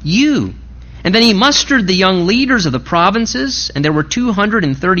 you. And then he mustered the young leaders of the provinces, and there were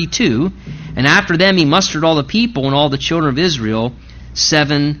 232. And after them he mustered all the people and all the children of Israel,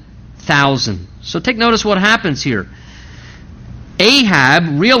 7,000. So take notice what happens here.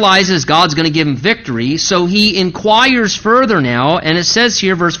 Ahab realizes God's going to give him victory, so he inquires further now, and it says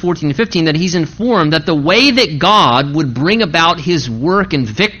here, verse 14 and 15, that he's informed that the way that God would bring about his work and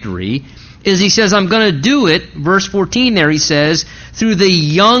victory is, he says, I'm going to do it, verse 14 there, he says, through the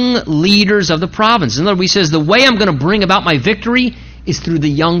young leaders of the province. In other words, he says, the way I'm going to bring about my victory is through the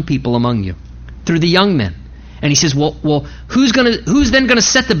young people among you, through the young men. And he says, well, who's then going to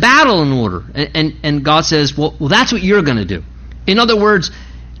set the battle in order? And God says, well, that's what you're going to do. In other words,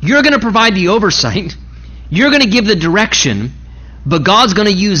 you're going to provide the oversight, you're going to give the direction, but God's going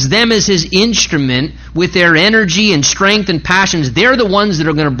to use them as his instrument with their energy and strength and passions. They're the ones that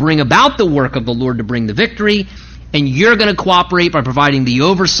are going to bring about the work of the Lord to bring the victory, and you're going to cooperate by providing the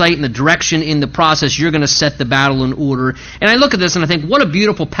oversight and the direction in the process. You're going to set the battle in order. And I look at this and I think, what a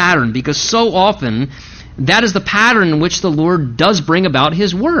beautiful pattern, because so often that is the pattern in which the Lord does bring about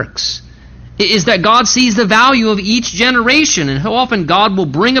his works. Is that God sees the value of each generation, and how often God will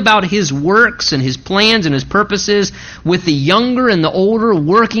bring about his works and his plans and his purposes with the younger and the older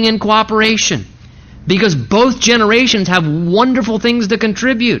working in cooperation, because both generations have wonderful things to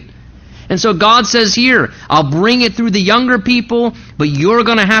contribute. And so God says here, I'll bring it through the younger people, but you're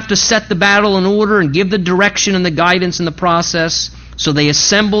going to have to set the battle in order and give the direction and the guidance in the process. So they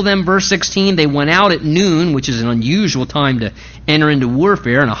assemble them, verse 16. They went out at noon, which is an unusual time to enter into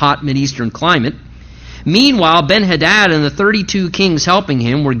warfare in a hot Mideastern climate. Meanwhile, Ben-Hadad and the 32 kings helping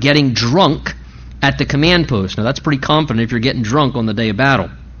him were getting drunk at the command post. Now that's pretty confident if you're getting drunk on the day of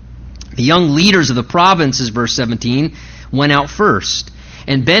battle. The young leaders of the provinces, verse 17, went out first.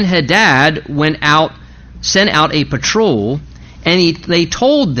 And Ben-Hadad sent out a patrol, and they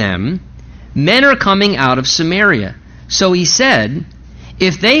told them, men are coming out of Samaria. So he said,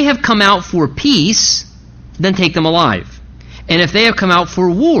 if they have come out for peace, then take them alive. And if they have come out for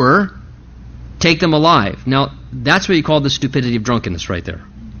war, take them alive. Now, that's what you call the stupidity of drunkenness right there.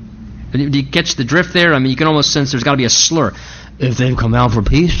 Do you catch the drift there? I mean, you can almost sense there's got to be a slur. If they've come out for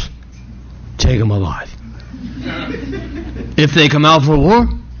peace, take them alive. If they come out for war,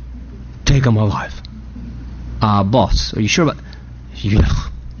 take them alive. Boss, are you sure about... Yeah.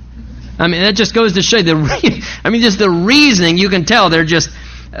 I mean, that just goes to show just the reasoning. You can tell they're just,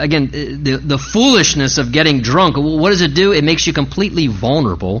 again, the foolishness of getting drunk. What does it do? It makes you completely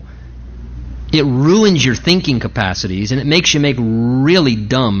vulnerable. It ruins your thinking capacities, and it makes you make really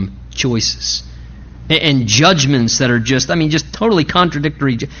dumb choices and judgments that are just totally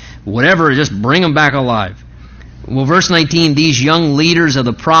contradictory. Whatever, just bring them back alive. Well, verse 19, these young leaders of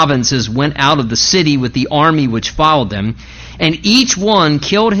the provinces went out of the city with the army which followed them, and each one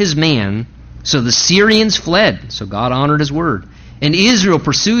killed his man. So the Syrians fled. So God honored his word. And Israel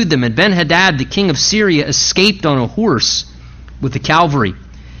pursued them, and Ben-Hadad, the king of Syria, escaped on a horse with the cavalry.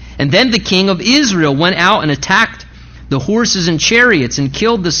 And then the king of Israel went out and attacked the horses and chariots and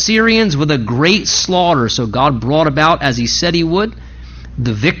killed the Syrians with a great slaughter. So God brought about, as he said he would,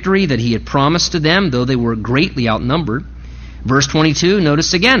 the victory that he had promised to them, though they were greatly outnumbered. Verse 22,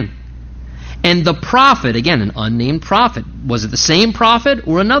 notice again. And the prophet, again, an unnamed prophet. Was it the same prophet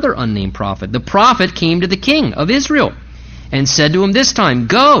or another unnamed prophet? The prophet came to the king of Israel and said to him this time,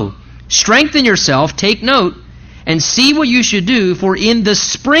 go, strengthen yourself, take note, and see what you should do, for in the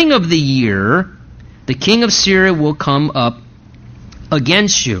spring of the year, the king of Syria will come up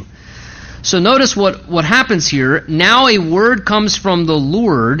against you. So notice what happens here. Now a word comes from the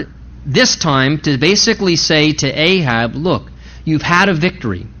Lord, this time to basically say to Ahab, look, you've had a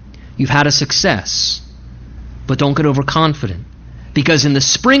victory. You've had a success. But don't get overconfident. Because in the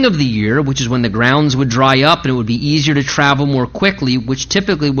spring of the year, which is when the grounds would dry up and it would be easier to travel more quickly, which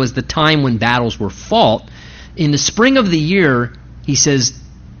typically was the time when battles were fought, in the spring of the year, he says,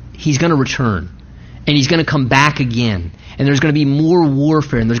 he's going to return. And he's going to come back again. And there's going to be more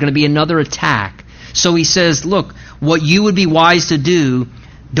warfare, and there's going to be another attack. So he says, look, what you would be wise to do,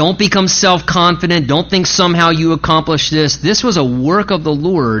 Don't become self-confident. Don't think somehow you accomplished this. This was a work of the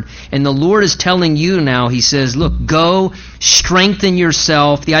Lord, and the Lord is telling you now, he says, look, go, strengthen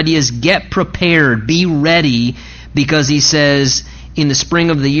yourself. The idea is get prepared, be ready, because he says in the spring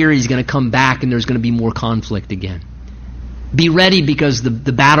of the year he's going to come back and there's going to be more conflict again. Be ready because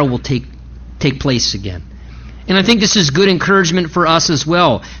the battle will take place again. And I think this is good encouragement for us as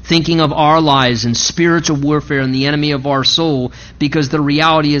well, thinking of our lives and spiritual warfare and the enemy of our soul, because the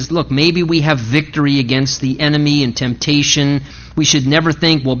reality is, look, maybe we have victory against the enemy and temptation. We should never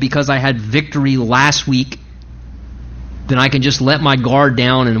think, well, because I had victory last week, then I can just let my guard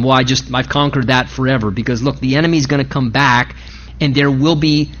down and, well, I've conquered that forever. Because, look, the enemy's going to come back and there will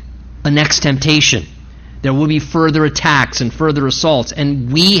be a next temptation. There will be further attacks and further assaults,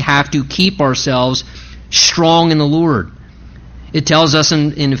 and we have to keep ourselves strong in the Lord. It tells us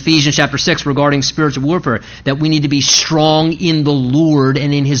in Ephesians chapter 6 regarding spiritual warfare that we need to be strong in the Lord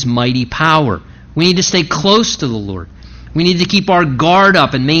and in His mighty power. We need to stay close to the Lord. We need to keep our guard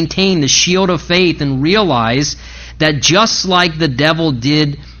up and maintain the shield of faith and realize that just like the devil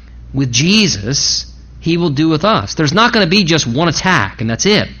did with Jesus, he will do with us. There's not going to be just one attack and that's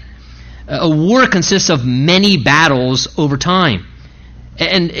it. A war consists of many battles over time.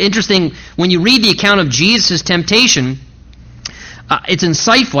 And interesting, when you read the account of Jesus' temptation, it's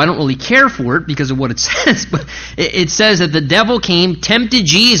insightful. I don't really care for it because of what it says, but it says that the devil came, tempted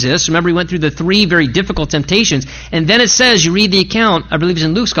Jesus. Remember, he went through the 3 very difficult temptations. And then it says, you read the account, I believe it's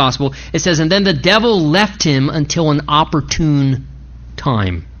in Luke's gospel, it says, and then the devil left him until an opportune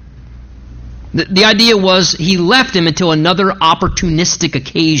time. The idea was he left him until another opportunistic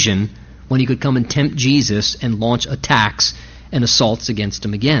occasion when he could come and tempt Jesus and launch attacks and assaults against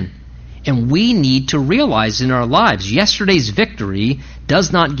him again. And we need to realize in our lives, yesterday's victory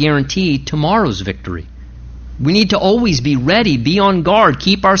does not guarantee tomorrow's victory. We need to always be ready, be on guard,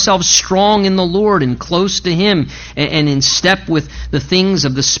 keep ourselves strong in the Lord and close to Him and in step with the things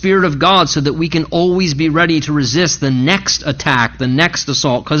of the Spirit of God so that we can always be ready to resist the next attack, the next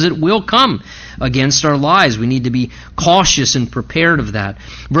assault, because it will come against our lives. We need to be cautious and prepared of that.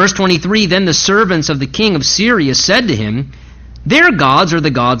 Verse 23, then the servants of the king of Syria said to him, their gods are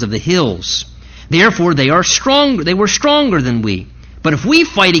the gods of the hills. Therefore they were stronger than we. But if we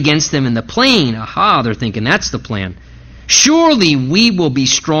fight against them in the plain, they're thinking that's the plan. Surely we will be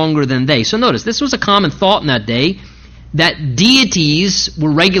stronger than they. So notice, this was a common thought in that day, that deities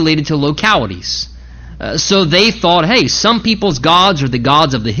were regulated to localities. So they thought, hey, some people's gods are the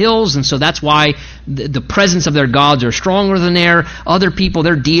gods of the hills, and so that's why the presence of their gods are stronger than theirs. Other people,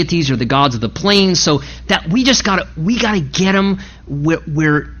 their deities are the gods of the plains. So that we gotta get them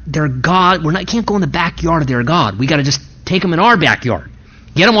where their god. Can't go in the backyard of their god. We gotta just take them in our backyard,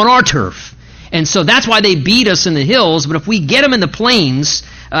 get them on our turf, and so that's why they beat us in the hills. But if we get them in the plains,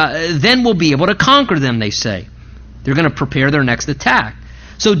 then we'll be able to conquer them. They say they're going to prepare their next attack.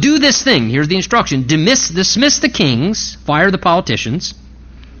 So do this thing. Here's the instruction. Dismiss the kings, fire the politicians,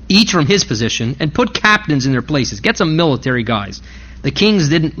 each from his position, and put captains in their places. Get some military guys. The kings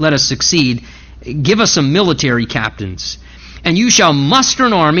didn't let us succeed. Give us some military captains. And you shall muster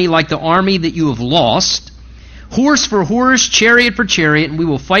an army like the army that you have lost, horse for horse, chariot for chariot, and we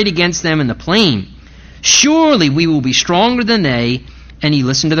will fight against them in the plain. Surely we will be stronger than they. And he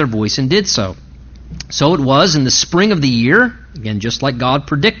listened to their voice and did so. So it was in the spring of the year, again just like God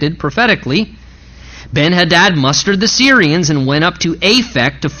predicted prophetically, Ben-Hadad mustered the Syrians and went up to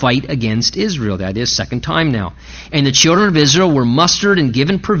Aphek to fight against Israel. That is second time now. And the children of Israel were mustered and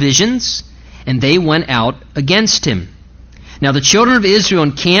given provisions, and they went out against him. Now the children of Israel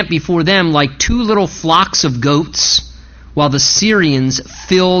encamped before them like 2 little flocks of goats, while the Syrians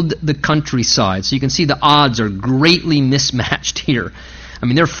filled the countryside. So you can see the odds are greatly mismatched here. I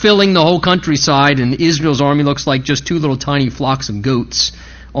mean, they're filling the whole countryside, and Israel's army looks like just 2 little tiny flocks of goats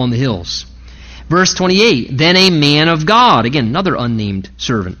on the hills. Verse 28, then a man of God, again, another unnamed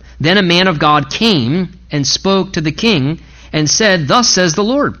servant, then a man of God came and spoke to the king and said, thus says the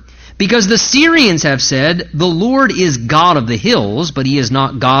Lord, because the Syrians have said, the Lord is God of the hills, but he is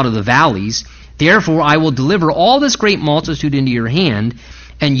not God of the valleys. Therefore I will deliver all this great multitude into your hand,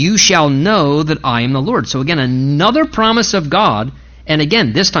 and you shall know that I am the Lord. So again, another promise of God. And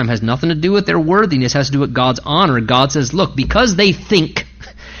again, this time has nothing to do with their worthiness, has to do with God's honor. God says, look, because they think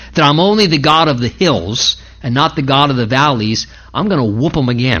that I'm only the God of the hills and not the God of the valleys, I'm going to whoop them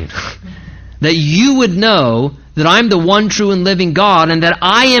again. That you would know that I'm the one true and living God and that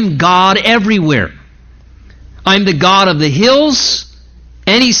I am God everywhere. I'm the God of the hills,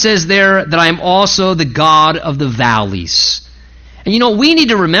 and he says there that I'm also the God of the valleys. And we need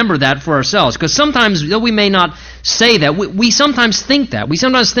to remember that for ourselves, because sometimes, though we may not say that, we sometimes think that. We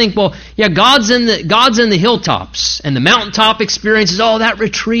sometimes think, well, yeah, God's in the hilltops, and the mountaintop experience is, that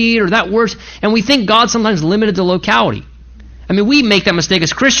retreat or that worship, and we think God's sometimes limited to locality. I mean, we make that mistake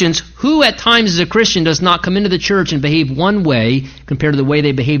as Christians. Who at times as a Christian does not come into the church and behave one way compared to the way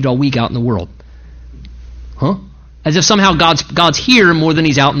they behaved all week out in the world? Huh? As if somehow God's here more than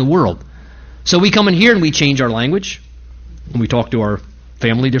he's out in the world. So we come in here and we change our language, and we talk to our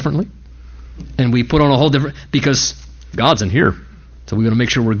family differently, and we put on a whole different, because God's in here, so we got to make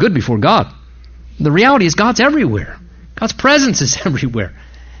sure we're good before God. The reality is God's everywhere. God's presence is everywhere.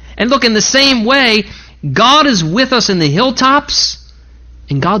 And look, in the same way, God is with us in the hilltops,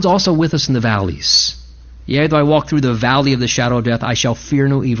 and God's also with us in the valleys. Yea, though I walk through the valley of the shadow of death, I shall fear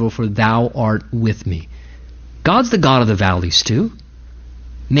no evil, for thou art with me. God's the God of the valleys too.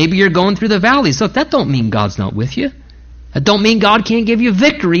 Maybe you're going through the valleys. Look, that don't mean God's not with you. That don't mean God can't give you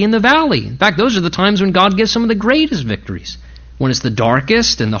victory in the valley. In fact, those are the times when God gives some of the greatest victories. When it's the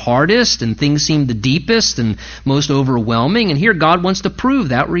darkest and the hardest and things seem the deepest and most overwhelming. And here God wants to prove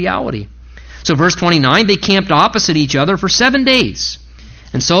that reality. So verse 29, they camped opposite each other for 7 days.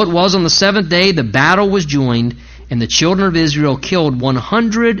 And so it was on the seventh day the battle was joined, and the children of Israel killed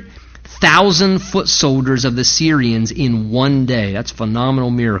 100,000 foot soldiers of the Syrians in one day. That's a phenomenal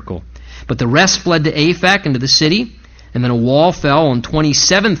miracle. But the rest fled to Aphek into the city, and then a wall fell on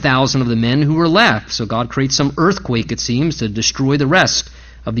 27,000 of the men who were left. So God creates some earthquake, it seems, to destroy the rest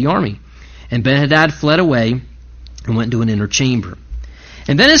of the army. And Ben-Hadad fled away and went into an inner chamber.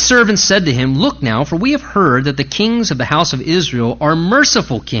 And then his servants said to him, Look now, for we have heard that the kings of the house of Israel are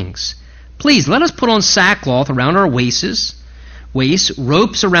merciful kings. Please, let us put on sackcloth around our waists,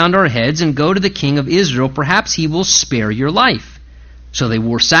 ropes around our heads, and go to the king of Israel. Perhaps he will spare your life. So they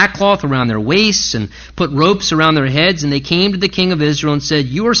wore sackcloth around their waists and put ropes around their heads, and they came to the king of Israel and said,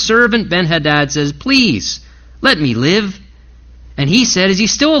 Your servant Ben-Hadad says, Please, let me live. And he said, Is he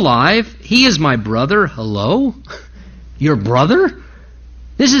still alive? He is my brother. Hello? Your brother?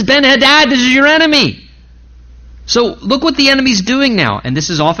 This is Ben-Hadad. This is your enemy. So look what the enemy's doing now. And this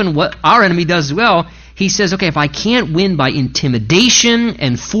is often what our enemy does as well. He says, okay, if I can't win by intimidation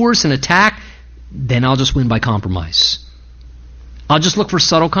and force and attack, then I'll just win by compromise. I'll just look for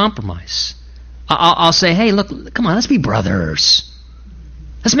subtle compromise. I'll say, hey, look, come on, let's be brothers.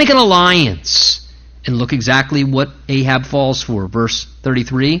 Let's make an alliance. And look exactly what Ahab falls for. Verse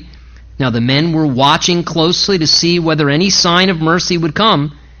 33. Now the men were watching closely to see whether any sign of mercy would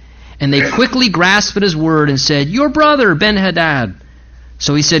come. And they quickly grasped at his word and said, Your brother, Ben-Hadad.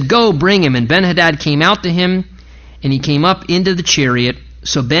 So he said, Go, bring him. And Ben-Hadad came out to him, and he came up into the chariot.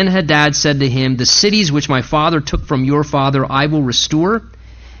 So Ben-Hadad said to him, The cities which my father took from your father I will restore,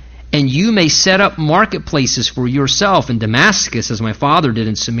 and you may set up marketplaces for yourself in Damascus, as my father did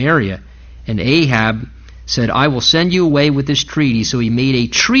in Samaria. And Ahab said, I will send you away with this treaty. So he made a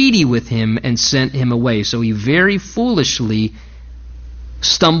treaty with him and sent him away. So he very foolishly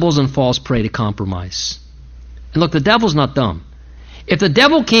stumbles and falls prey to compromise. And look, the devil's not dumb. If the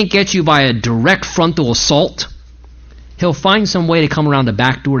devil can't get you by a direct frontal assault, he'll find some way to come around the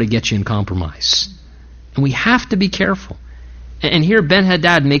back door to get you in compromise. And we have to be careful. And here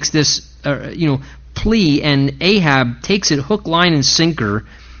Ben-Hadad makes this plea, and Ahab takes it hook, line, and sinker,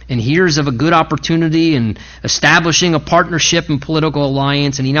 and hears of a good opportunity and establishing a partnership and political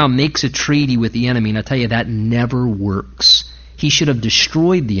alliance, and he now makes a treaty with the enemy. And I tell you, that never works. He should have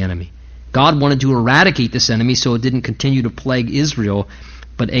destroyed the enemy. God wanted to eradicate this enemy so it didn't continue to plague Israel,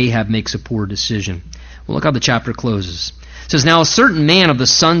 but Ahab makes a poor decision. Well, look how the chapter closes. It says, Now a certain man of the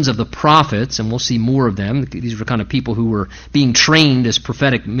sons of the prophets, and we'll see more of them, these were kind of people who were being trained as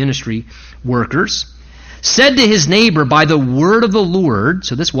prophetic ministry workers, said to his neighbor, By the word of the Lord,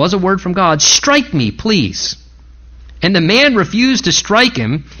 so this was a word from God, Strike me, please. And the man refused to strike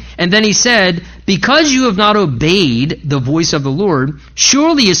him, and then he said, Because you have not obeyed the voice of the Lord,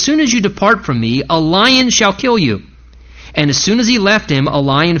 surely as soon as you depart from me, a lion shall kill you. And as soon as he left him, a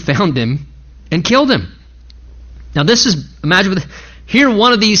lion found him and killed him. Now this is, imagine, here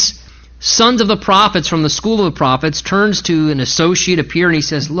one of these sons of the prophets from the school of the prophets turns to an associate up here and he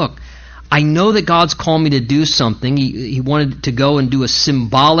says, Look, I know that God's called me to do something. He wanted to go and do a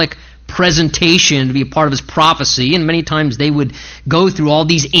symbolic presentation to be a part of his prophecy, and many times they would go through all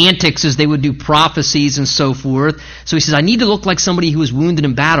these antics as they would do prophecies and so forth. So he says, I need to look like somebody who was wounded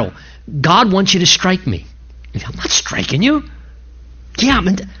in battle. God wants you to strike me. I'm not striking you. Yeah,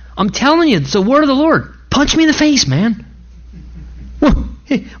 I'm telling you, it's the word of the Lord. Punch me in the face, man.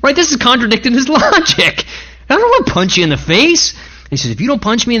 Right, this is contradicting his logic. I don't want to punch you in the face. He says, if you don't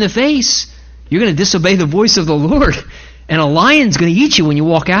punch me in the face, you're going to disobey the voice of the Lord. And a lion's going to eat you when you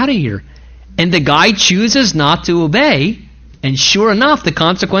walk out of here. And the guy chooses not to obey. And sure enough, the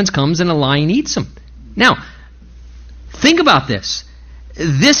consequence comes and a lion eats him. Now, think about this.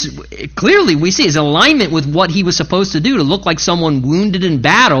 This, clearly we see, is alignment with what he was supposed to do, to look like someone wounded in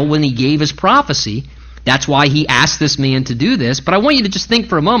battle when he gave his prophecy. That's why he asked this man to do this. But I want you to just think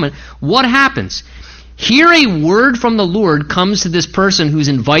for a moment, what happens? Here a word from the Lord comes to this person who's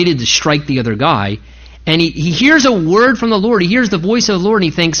invited to strike the other guy, and he hears a word from the Lord, he hears the voice of the Lord,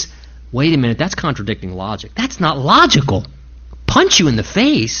 and he thinks, wait a minute, that's contradicting logic. That's not logical. Punch you in the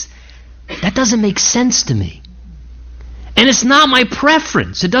face? That doesn't make sense to me. And it's not my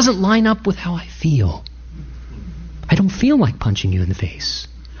preference. It doesn't line up with how I feel. I don't feel like punching you in the face.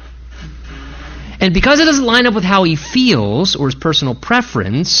 And because it doesn't line up with how he feels, or his personal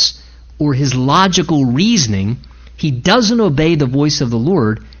preference, or his logical reasoning, he doesn't obey the voice of the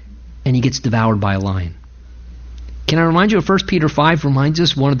Lord, and he gets devoured by a lion. Can I remind you of 1 Peter 5 reminds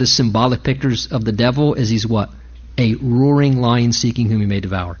us one of the symbolic pictures of the devil is he's what? A roaring lion seeking whom he may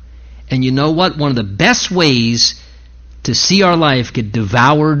devour. And you know what? One of the best ways to see our life get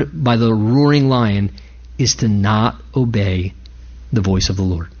devoured by the roaring lion is to not obey the voice of the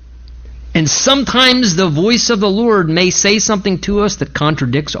Lord. And sometimes the voice of the Lord may say something to us that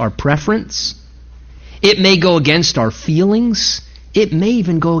contradicts our preference. It may go against our feelings. It may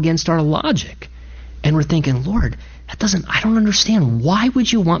even go against our logic. And we're thinking, Lord, I don't understand. Why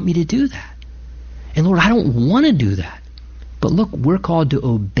would you want me to do that? And Lord, I don't want to do that. But look, we're called to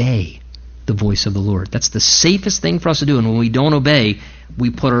obey the voice of the Lord. That's the safest thing for us to do. And when we don't obey, we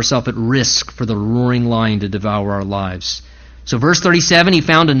put ourselves at risk for the roaring lion to devour our lives. So verse 37, he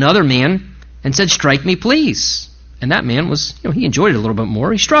found another man and said, strike me, please. And that man was, he enjoyed it a little bit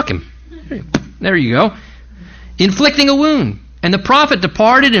more. He struck him. There you go. Inflicting a wound. And the prophet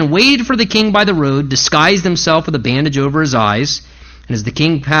departed and waited for the king by the road, disguised himself with a bandage over his eyes. And as the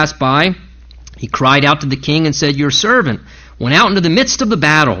king passed by, he cried out to the king and said, your servant went out into the midst of the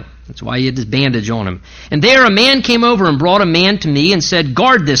battle. That's why he had this bandage on him. And there a man came over and brought a man to me and said,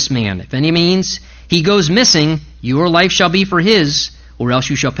 guard this man. If any means he goes missing, your life shall be for his, or else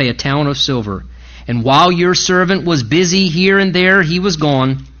you shall pay a talent of silver. And while your servant was busy here and there, he was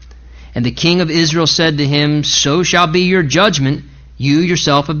gone. And the king of Israel said to him, so shall be your judgment. You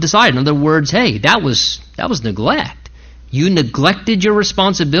yourself have decided. In other words, hey, that was neglect. You neglected your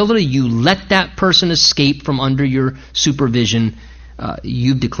responsibility. You let that person escape from under your supervision.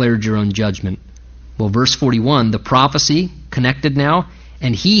 You've declared your own judgment. Well, verse 41, the prophecy connected now.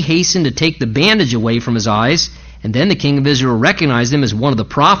 And he hastened to take the bandage away from his eyes. And then the king of Israel recognized him as one of the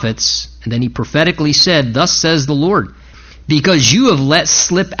prophets. And then he prophetically said, thus says the Lord, because you have let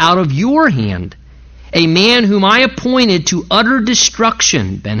slip out of your hand a man whom I appointed to utter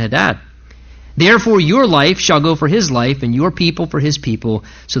destruction, Ben-Hadad. Therefore your life shall go for his life, and your people for his people.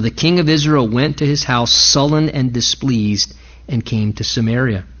 So the king of Israel went to his house sullen and displeased, and came to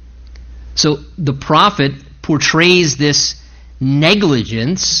Samaria. So the prophet portrays this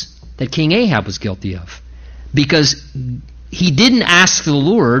negligence that King Ahab was guilty of, because he didn't ask the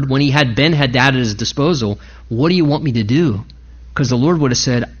Lord when he had Ben-Hadad at his disposal, what do you want me to do? Because the Lord would have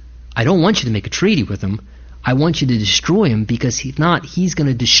said, I don't want you to make a treaty with him. I want you to destroy him, because if not, he's going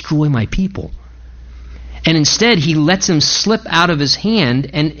to destroy my people. And instead, he lets him slip out of his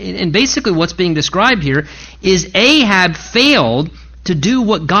hand. And basically what's being described here is Ahab failed to do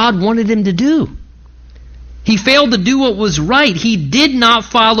what God wanted him to do. He failed to do what was right. He did not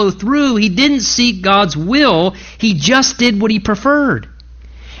follow through. He didn't seek God's will. He just did what he preferred.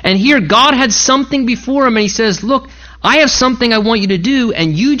 And here God had something before him, and he says, look, I have something I want you to do,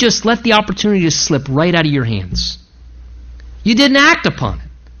 and you just let the opportunity to slip right out of your hands. You didn't act upon it.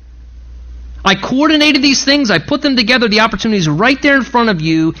 I coordinated these things. I put them together. The opportunity is right there in front of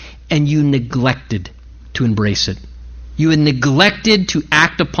you, and you neglected to embrace it. You had neglected to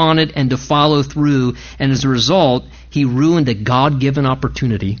act upon it and to follow through, and as a result, he ruined a God-given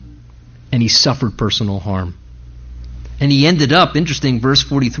opportunity, and he suffered personal harm. And he ended up, interesting, verse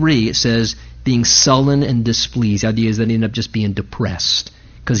 43, it says, being sullen and displeased. The idea is that he ended up just being depressed,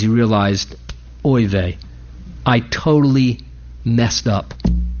 because he realized, oy vey, I totally messed up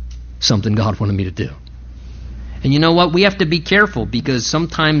something God wanted me to do. And you know what? We have to be careful, because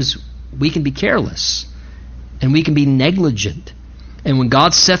sometimes we can be careless. And we can be negligent. And when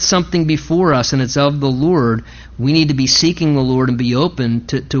God sets something before us and it's of the Lord, we need to be seeking the Lord and be open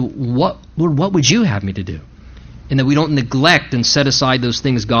to what, Lord, what would you have me to do? And that we don't neglect and set aside those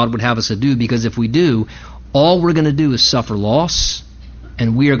things God would have us to do, because if we do, all we're going to do is suffer loss,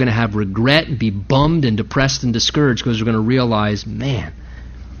 and we are going to have regret and be bummed and depressed and discouraged, because we're going to realize, man,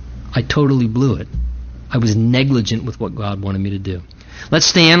 I totally blew it. I was negligent with what God wanted me to do. Let's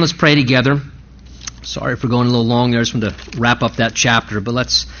stand. Let's pray together. Sorry for going a little long there. I just want to wrap up that chapter, but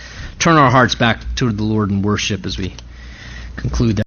let's turn our hearts back to the Lord in worship as we conclude that.